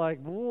 You feel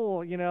like,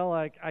 whoa, you know,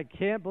 like, I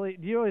can't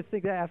believe. Do you always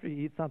think that after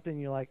you eat something,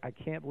 you're like, I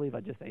can't believe I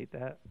just ate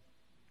that?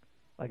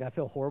 Like, I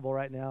feel horrible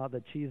right now.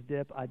 The cheese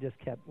dip, I just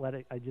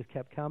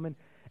kept coming.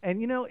 And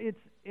you know,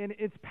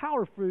 it's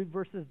power food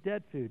versus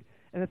dead food.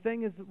 And the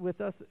thing is with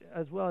us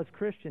as well as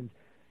Christians,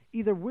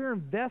 either we're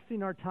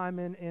investing our time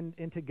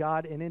into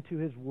God and into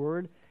His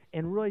Word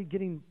and really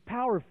getting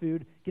power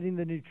food, getting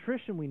the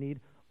nutrition we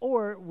need,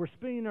 or we're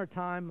spending our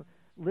time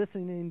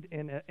listening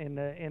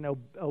and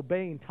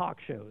obeying talk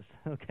shows,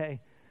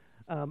 okay?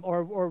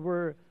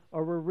 Or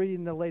we're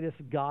reading the latest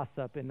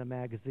gossip in the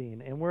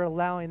magazine, and we're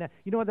allowing that.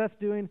 You know what that's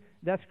doing?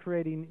 That's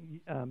creating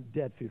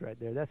dead food right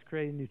there. That's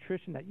creating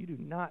nutrition that you do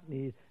not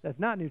need. That's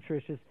not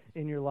nutritious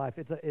in your life.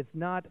 It's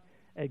not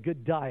a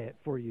good diet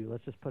for you.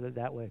 Let's just put it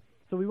that way.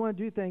 So we want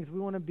to do things. We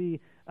want to be.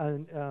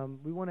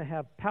 We want to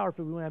have power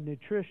food. We want to have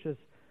nutritious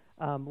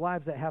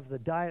lives that have the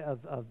diet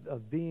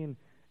of being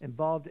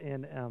involved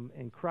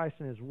in Christ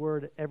and His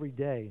Word every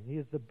day. He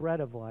is the bread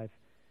of life,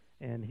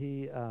 and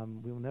we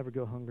will never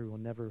go hungry. We'll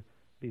never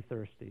be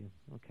thirsty.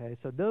 Okay,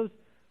 so those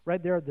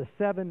right there are the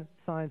 7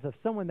 signs of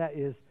someone that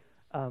is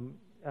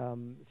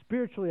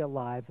spiritually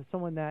alive,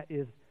 someone that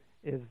is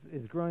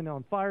growing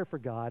on fire for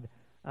God.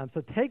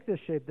 So take this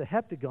shape, the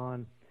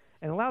heptagon,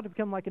 and allow it to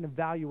become like an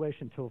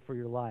evaluation tool for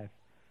your life.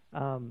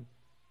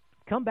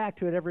 Come back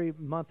to it every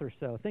month or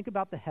so. Think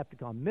about the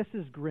heptagon,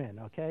 Mrs. Grin,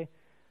 okay?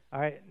 All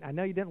right, I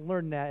know you didn't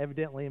learn that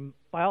evidently in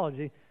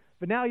biology,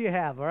 but now you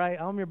have, all right?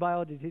 I'm your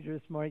biology teacher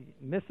this morning.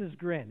 Mrs.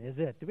 Grin is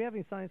it. Do we have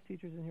any science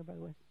teachers in here, by the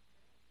way?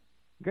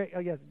 Great. Oh,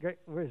 yes, great.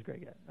 Where's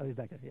Greg at? Oh, he's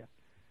back there,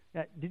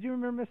 yeah. Did you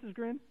remember Mrs.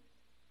 Grin?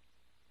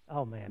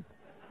 Oh, man.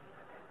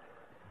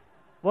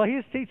 Well,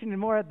 he's teaching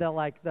more at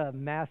the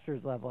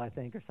master's level, I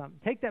think, or something.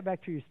 Take that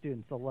back to your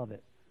students. They'll love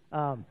it.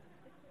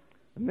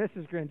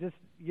 Mrs. Grin, just,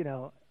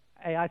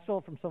 hey, I stole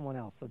it from someone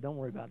else, so don't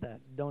worry about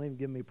that. Don't even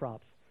give me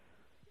props.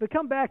 But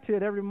come back to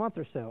it every month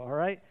or so, all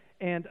right?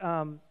 And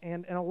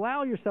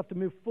allow yourself to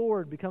move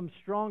forward, become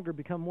stronger,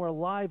 become more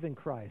alive in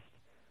Christ.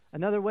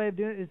 Another way of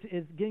doing it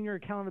is getting your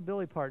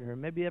accountability partner,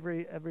 maybe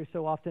every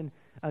so often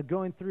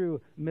going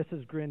through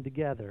Mrs. Grin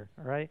together,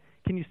 all right?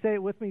 Can you say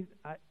it with me?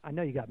 I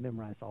know you got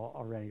memorized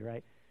already,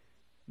 right?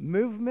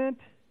 Movement,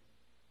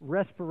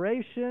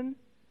 respiration,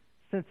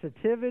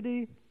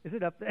 sensitivity. Is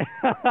it up there?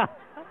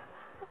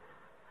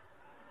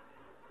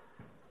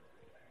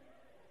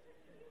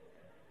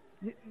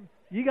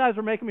 You guys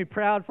are making me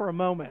proud for a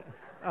moment,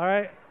 all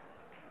right?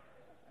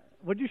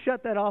 Would you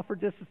shut that off for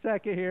just a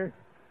second here?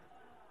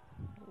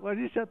 Would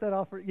you shut that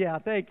off for? Yeah,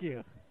 thank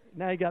you.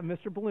 Now you got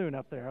Mr. Balloon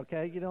up there,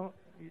 okay? You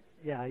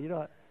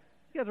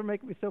guys are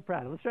making me so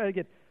proud. Let's try to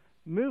get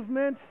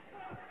movement.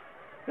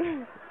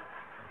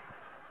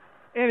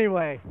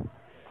 Anyway,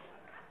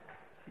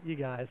 you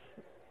guys.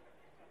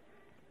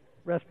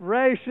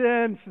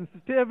 Respiration,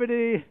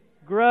 sensitivity,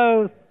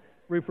 growth,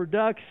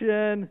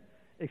 reproduction,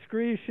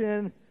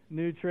 excretion,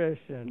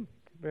 nutrition.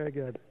 Very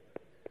good.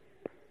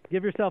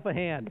 Give yourself a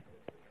hand.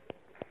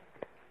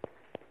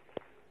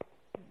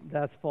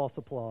 That's false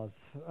applause.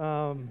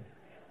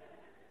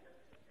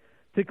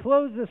 To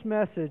close this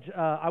message,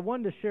 I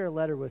wanted to share a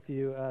letter with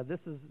you. This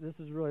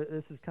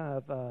is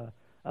kind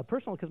of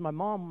personal because my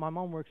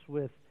mom works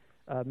with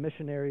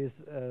missionaries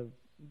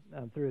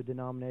through a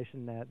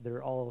denomination that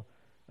they're all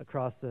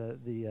across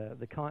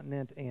the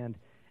continent,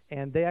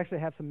 and they actually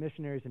have some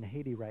missionaries in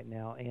Haiti right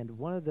now. And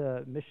one of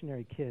the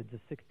missionary kids,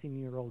 a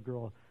 16-year-old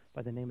girl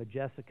by the name of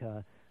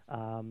Jessica,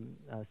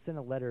 sent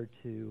a letter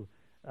to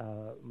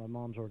my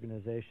mom's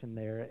organization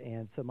there,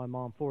 and so my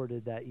mom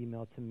forwarded that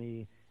email to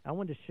me. I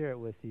wanted to share it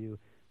with you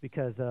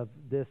because of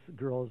this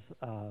girl's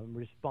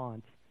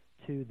response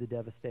to the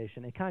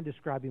devastation and kind of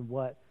describing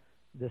what's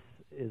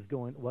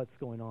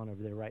going on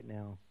over there right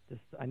now.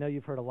 I know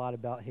you've heard a lot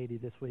about Haiti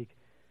this week,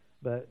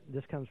 but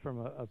this comes from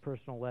a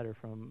personal letter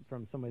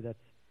from somebody that's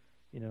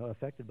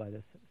affected by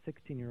this.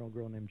 16-year-old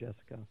girl named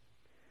Jessica.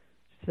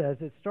 Says,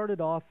 it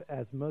started off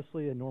as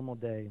mostly a normal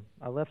day.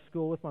 I left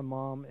school with my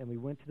mom, and we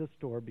went to the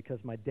store because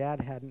my dad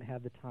hadn't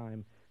had the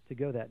time to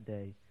go that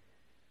day.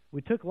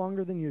 We took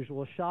longer than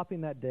usual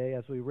shopping that day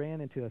as we ran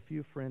into a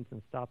few friends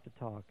and stopped to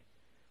talk.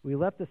 We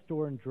left the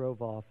store and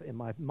drove off, and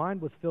my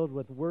mind was filled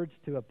with words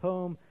to a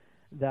poem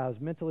that I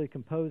was mentally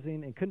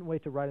composing and couldn't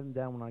wait to write them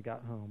down when I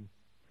got home.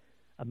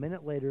 A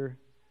minute later,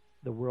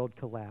 the world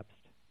collapsed.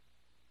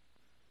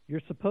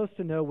 You're supposed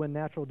to know when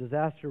natural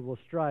disaster will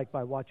strike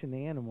by watching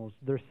the animals.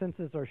 Their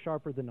senses are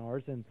sharper than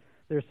ours, and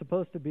they're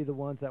supposed to be the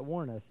ones that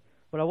warn us.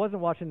 But I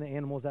wasn't watching the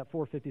animals at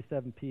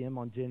 4:57 p.m.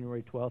 on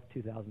January 12th,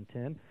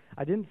 2010.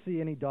 I didn't see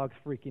any dogs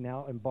freaking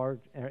out and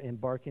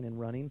barking and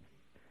running.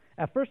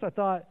 At first, I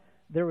thought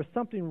there was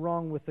something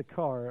wrong with the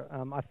car.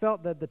 I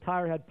felt that the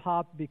tire had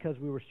popped because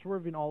we were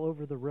swerving all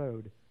over the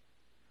road.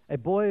 A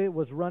boy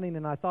was running,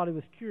 and I thought it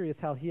was curious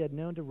how he had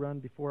known to run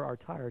before our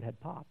tire had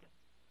popped.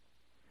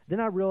 Then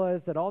I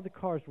realized that all the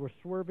cars were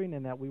swerving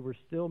and that we were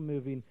still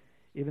moving,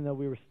 even though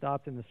we were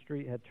stopped and the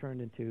street had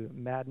turned into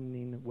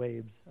maddening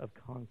waves of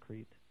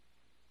concrete.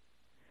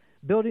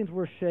 Buildings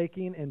were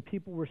shaking and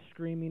people were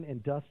screaming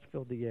and dust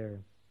filled the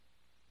air.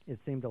 It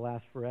seemed to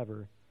last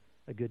forever,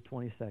 a good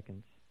 20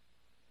 seconds.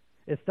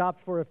 It stopped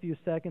for a few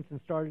seconds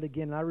and started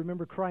again, and I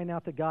remember crying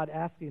out to God,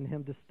 asking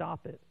Him to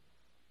stop it.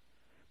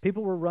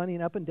 People were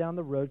running up and down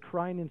the road,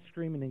 crying and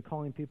screaming and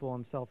calling people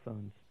on cell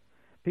phones.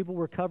 People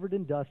were covered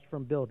in dust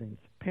from buildings.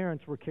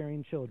 Parents were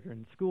carrying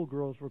children.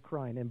 Schoolgirls were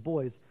crying, and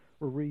boys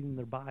were reading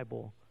their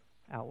Bible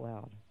out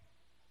loud.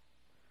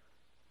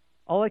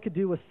 All I could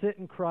do was sit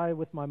and cry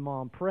with my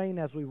mom, praying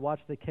as we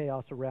watched the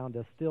chaos around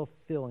us, still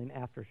feeling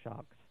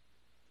aftershocks.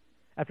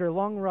 After a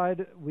long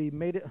ride, we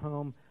made it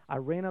home. I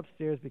ran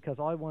upstairs because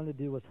all I wanted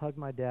to do was hug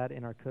my dad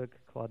and our cook,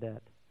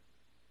 Claudette.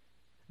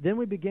 Then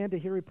we began to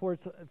hear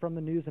reports from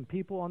the news and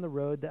people on the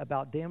road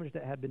about damage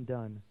that had been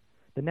done.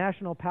 The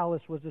National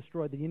Palace was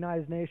destroyed, the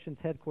United Nations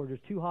headquarters,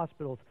 2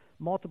 hospitals,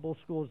 multiple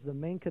schools, the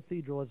main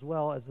cathedral as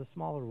well as the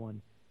smaller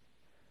one.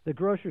 The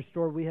grocery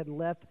store we had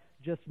left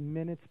just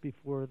minutes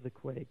before the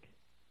quake.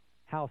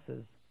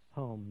 Houses,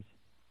 homes,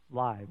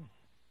 lives,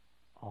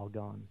 all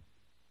gone.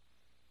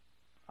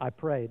 I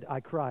prayed,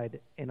 I cried,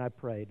 and I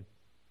prayed.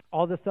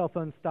 All the cell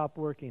phones stopped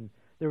working.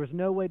 There was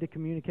no way to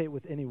communicate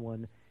with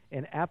anyone.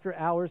 And after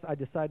hours, I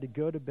decided to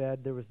go to bed.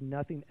 There was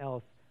nothing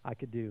else I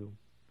could do.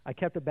 I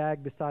kept a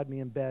bag beside me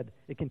in bed.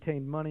 It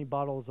contained money,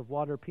 bottles of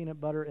water, peanut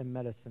butter, and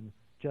medicine,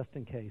 just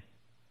in case.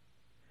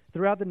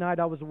 Throughout the night,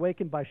 I was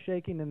awakened by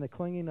shaking and the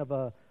clanging of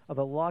a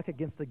lock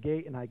against the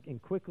gate,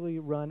 and quickly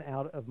run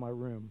out of my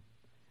room.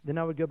 Then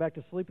I would go back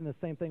to sleep, and the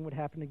same thing would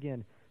happen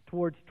again.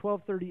 Towards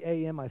 12:30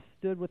 a.m., I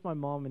stood with my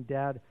mom and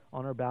dad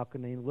on our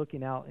balcony,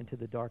 looking out into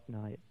the dark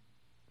night.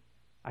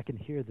 I can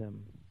hear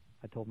them,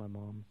 I told my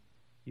mom.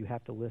 You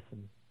have to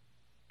listen.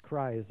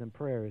 Cries and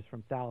prayers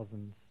from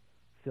thousands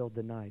filled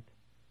the night,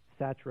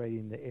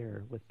 saturating the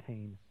air with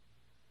pain.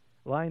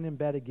 Lying in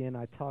bed again,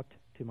 I talked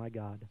to my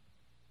God.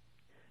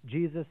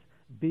 Jesus,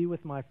 be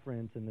with my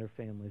friends and their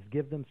families.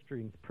 Give them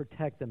strength,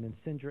 protect them, and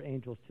send your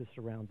angels to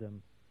surround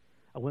them.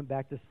 I went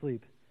back to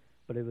sleep,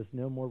 but it was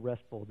no more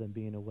restful than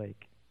being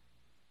awake.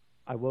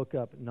 I woke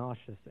up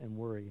nauseous and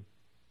worried.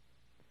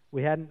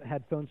 We hadn't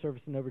had phone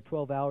service in over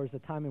 12 hours, a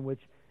time in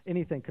which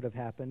anything could have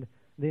happened.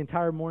 The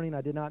entire morning,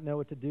 I did not know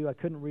what to do. I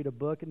couldn't read a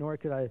book, nor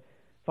could I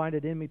find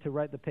it in me to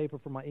write the paper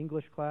for my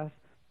English class.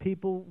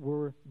 People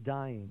were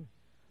dying.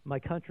 My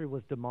country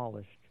was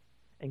demolished.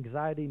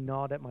 Anxiety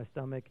gnawed at my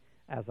stomach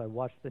as I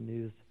watched the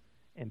news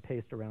and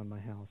paced around my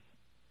house.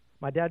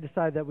 My dad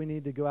decided that we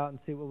needed to go out and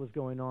see what was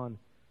going on.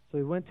 So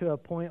we went to a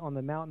point on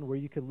the mountain where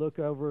you could look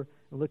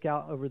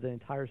out over the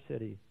entire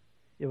city.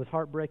 It was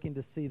heartbreaking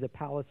to see the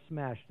palace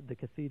smashed, the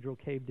cathedral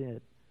caved in.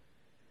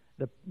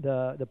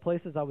 The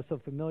places I was so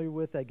familiar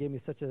with that gave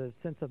me such a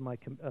sense of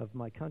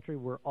my country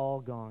were all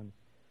gone.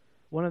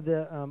 One of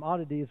the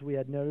oddities we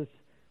had noticed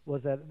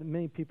was that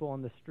many people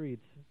on the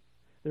streets.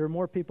 There were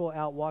more people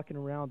out walking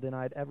around than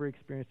I'd ever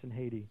experienced in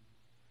Haiti.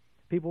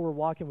 People were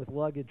walking with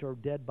luggage or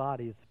dead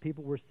bodies.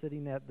 People were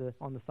sitting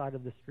on the side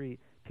of the street.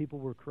 People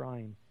were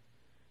crying.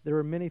 There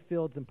were many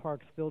fields and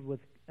parks filled with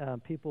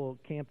people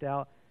camped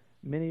out,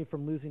 many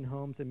from losing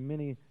homes and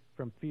many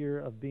from fear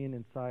of being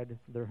inside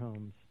their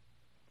homes.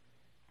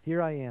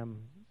 Here I am.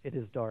 It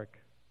is dark.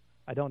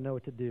 I don't know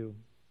what to do.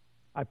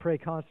 I pray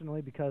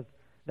constantly because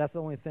that's the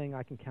only thing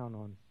I can count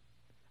on.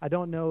 I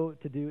don't know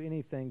to do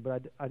anything,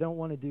 but I don't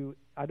want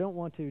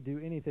to do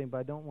anything, but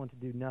I don't want to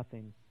do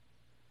nothing.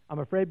 I'm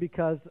afraid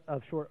because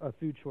of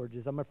food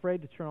shortages. I'm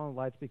afraid to turn on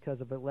lights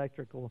because of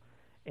electrical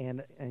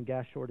and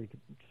gas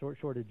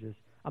shortages.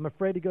 I'm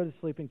afraid to go to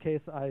sleep in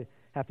case I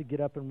have to get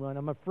up and run.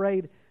 I'm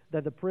afraid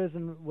that the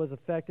prison was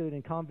affected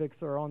and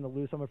convicts are on the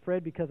loose. I'm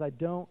afraid because I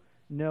don't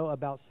know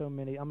about so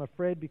many. I'm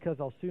afraid because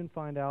I'll soon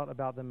find out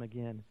about them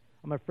again.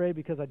 I'm afraid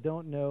because I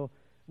don't know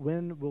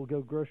when we'll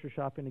go grocery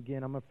shopping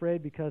again. I'm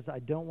afraid because I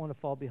don't want to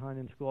fall behind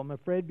in school. I'm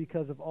afraid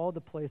because of all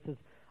the places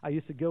I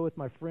used to go with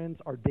my friends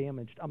are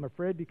damaged. I'm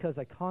afraid because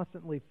I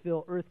constantly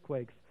feel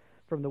earthquakes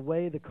from the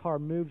way the car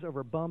moves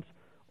over bumps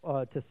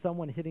to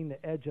someone hitting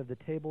the edge of the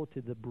table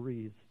to the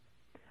breeze.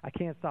 I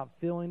can't stop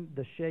feeling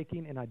the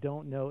shaking, and I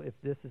don't know if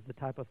this is the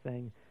type of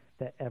thing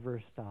that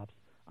ever stops.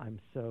 I'm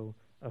so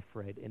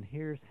afraid. And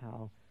here's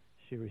how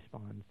she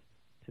responds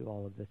to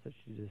all of this that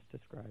she just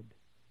described.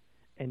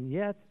 And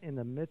yet, in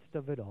the midst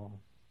of it all,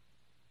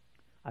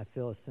 I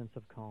feel a sense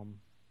of calm,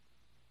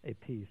 a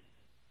peace.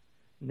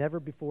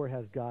 Never before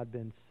has God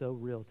been so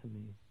real to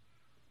me.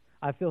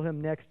 I feel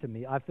him next to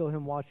me. I feel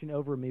him watching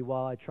over me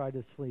while I try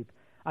to sleep.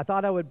 I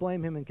thought I would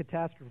blame him in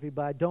catastrophe,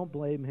 but I don't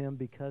blame him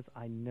because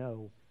I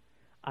know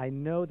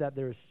that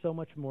there is so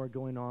much more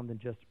going on than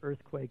just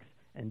earthquakes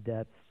and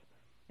deaths,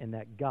 and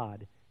that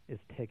God is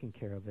taking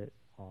care of it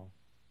all.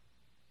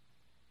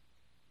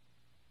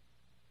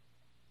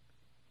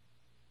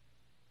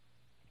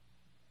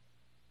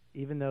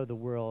 Even though the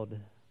world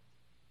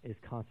is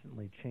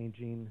constantly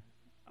changing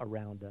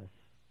around us,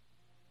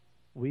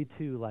 we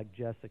too, like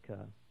Jessica,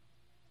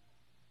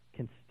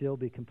 can still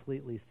be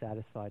completely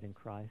satisfied in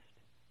Christ,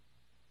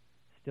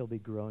 still be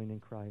growing in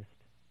Christ,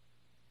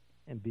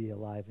 and be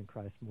alive in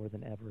Christ more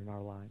than ever in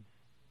our lives.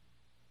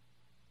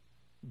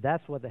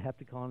 That's what the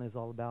Hepticon is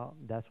all about.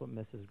 That's what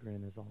Mrs.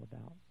 Grin is all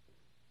about.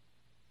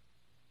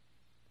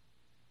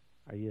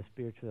 Are you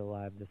spiritually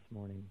alive this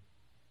morning?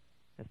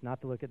 It's not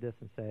to look at this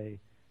and say,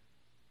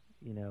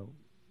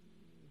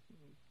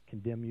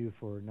 condemn you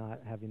for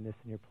not having this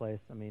in your place.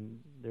 I mean,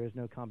 there is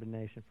no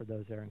condemnation for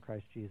those that are in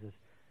Christ Jesus.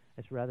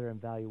 It's rather an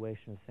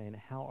evaluation of saying,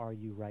 how are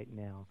you right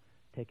now?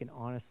 Take an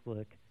honest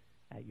look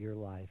at your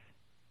life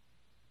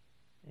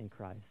in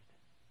Christ.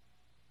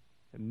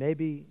 And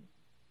maybe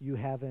you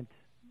haven't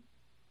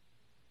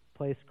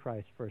placed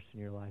Christ first in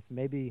your life.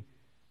 Maybe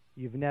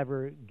you've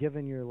never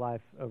given your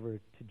life over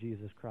to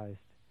Jesus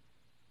Christ.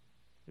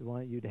 We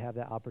want you to have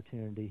that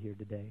opportunity here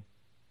today.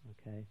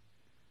 Okay?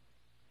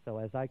 So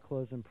as I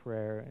close in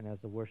prayer and as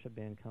the worship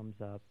band comes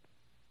up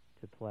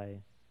to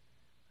play,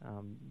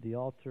 the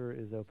altar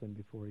is open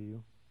before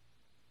you.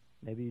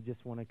 Maybe you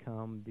just want to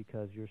come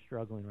because you're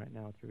struggling right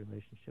now with your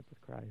relationship with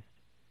Christ.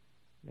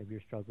 Maybe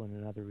you're struggling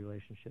in other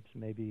relationships.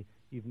 Maybe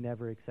you've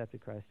never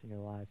accepted Christ in your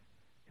life.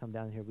 Come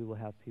down here. We will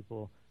have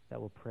people that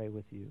will pray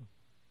with you.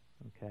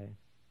 Okay?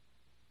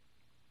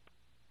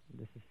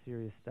 This is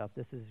serious stuff.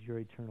 This is your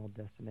eternal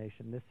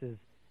destination. This is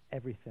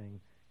everything.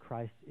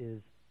 Christ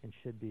is and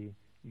should be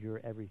your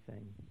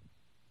everything.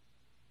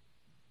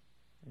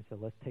 And so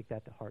let's take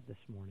that to heart this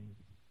morning.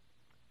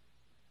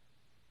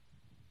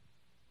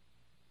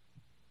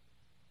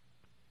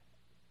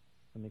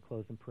 Let me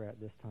close in prayer at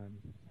this time.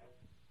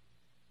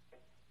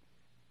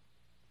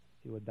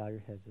 If you would bow your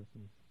heads with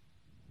me.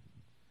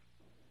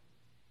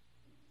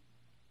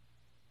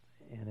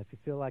 And if you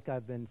feel like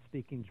I've been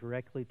speaking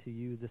directly to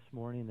you this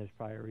morning, there's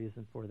probably a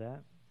reason for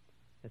that.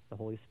 It's the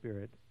Holy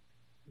Spirit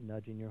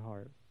nudging your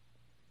heart.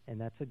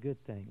 And that's a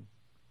good thing.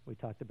 We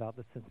talked about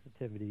the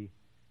sensitivity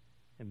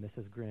in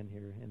Mrs. Grin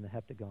here in the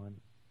heptagon.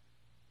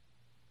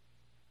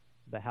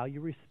 But how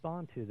you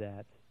respond to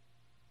that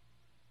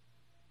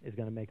is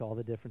going to make all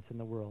the difference in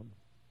the world.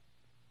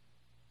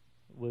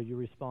 Will you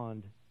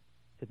respond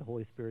to the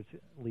Holy Spirit's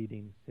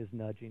leading, His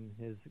nudging,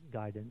 His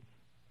guidance?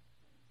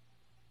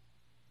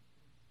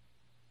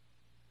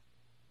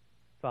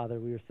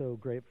 Father, we are so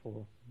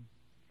grateful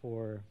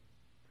for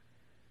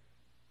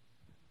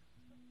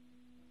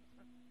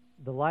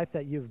the life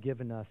that you've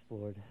given us,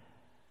 Lord.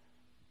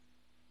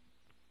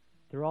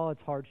 Through all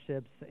its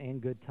hardships and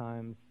good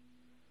times,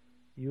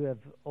 you have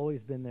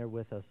always been there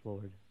with us,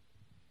 Lord.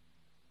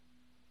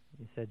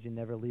 You said you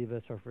never leave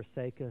us or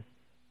forsake us.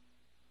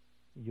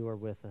 You are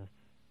with us.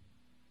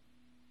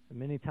 And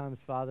many times,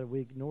 Father,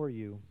 we ignore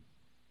you,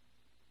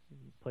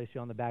 place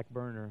you on the back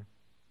burner,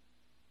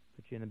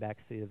 put you in the back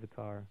seat of the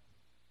car.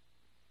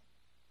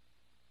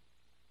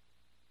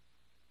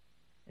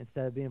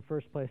 Instead of being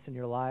first place in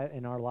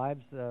in our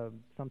lives,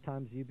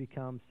 sometimes you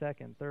become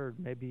second, third,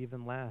 maybe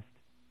even last.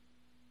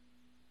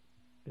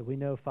 But we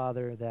know,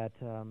 Father, that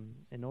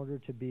in order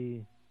to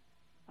be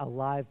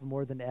alive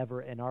more than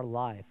ever in our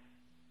life,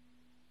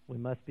 we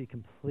must be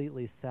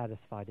completely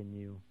satisfied in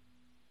you.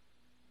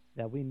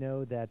 That we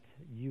know that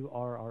you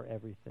are our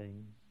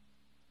everything.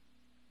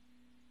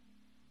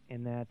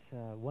 And that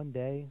one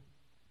day,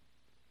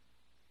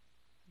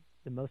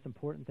 the most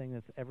important thing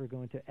that's ever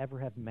going to ever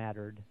have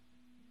mattered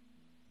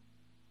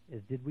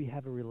is, did we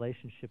have a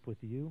relationship with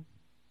you?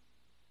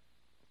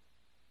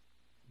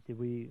 Did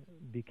we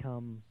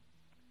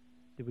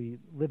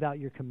live out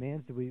your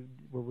commands?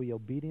 Were we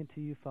obedient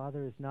to you,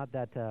 Father? It's not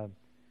that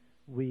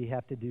we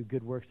have to do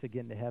good works to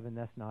get into heaven.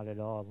 That's not at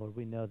all, Lord.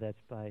 We know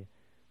that's by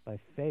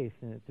faith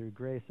and through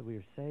grace that we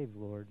are saved,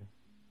 Lord.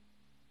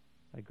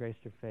 By grace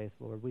through faith,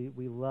 Lord.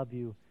 We love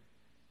you.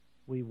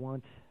 We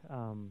want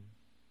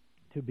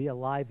to be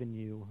alive in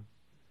you.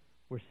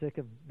 We're sick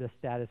of the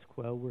status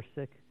quo. We're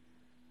sick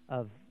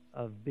of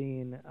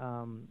being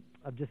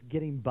of just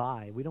getting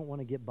by. We don't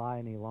want to get by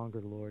any longer,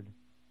 Lord.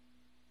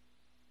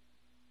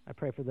 I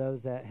pray for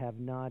those that have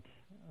not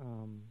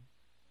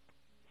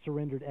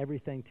surrendered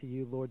everything to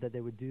you, Lord, that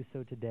they would do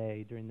so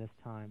today during this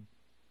time.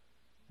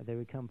 That they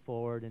would come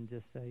forward and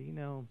just say,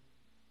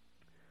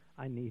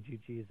 I need you,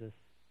 Jesus.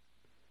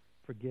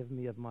 Forgive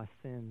me of my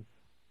sins.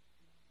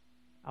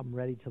 I'm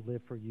ready to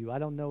live for you. I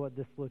don't know what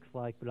this looks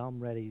like, but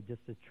I'm ready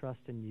just to trust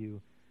in you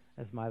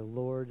as my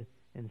Lord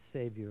and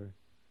Savior.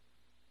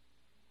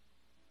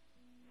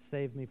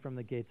 Save me from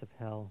the gates of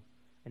hell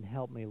and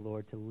help me,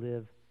 Lord, to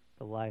live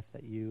the life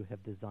that you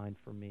have designed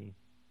for me.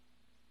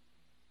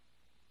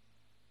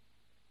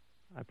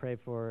 I pray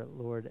for,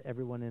 Lord,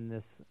 everyone in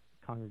this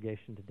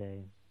congregation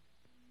today,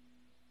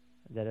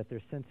 that if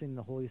they're sensing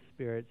the Holy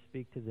Spirit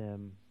speak to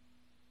them,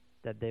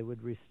 that they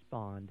would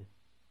respond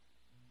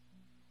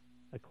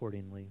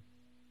accordingly,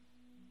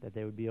 that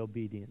they would be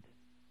obedient,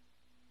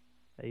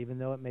 that even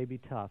though it may be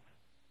tough,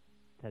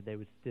 that they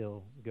would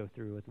still go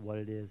through with what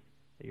it is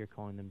that you're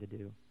calling them to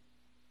do.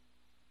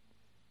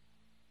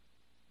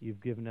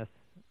 You've given us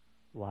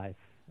life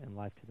and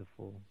life to the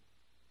full,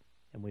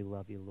 and we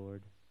love you,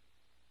 Lord.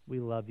 We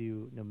love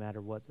you no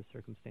matter what the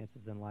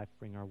circumstances in life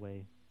bring our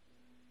way,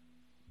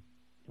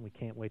 and we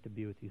can't wait to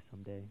be with you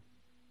someday.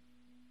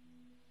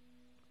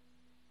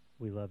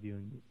 We love you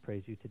and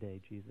praise you today,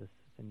 Jesus.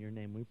 It's in your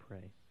name we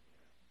pray.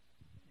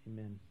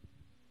 Amen.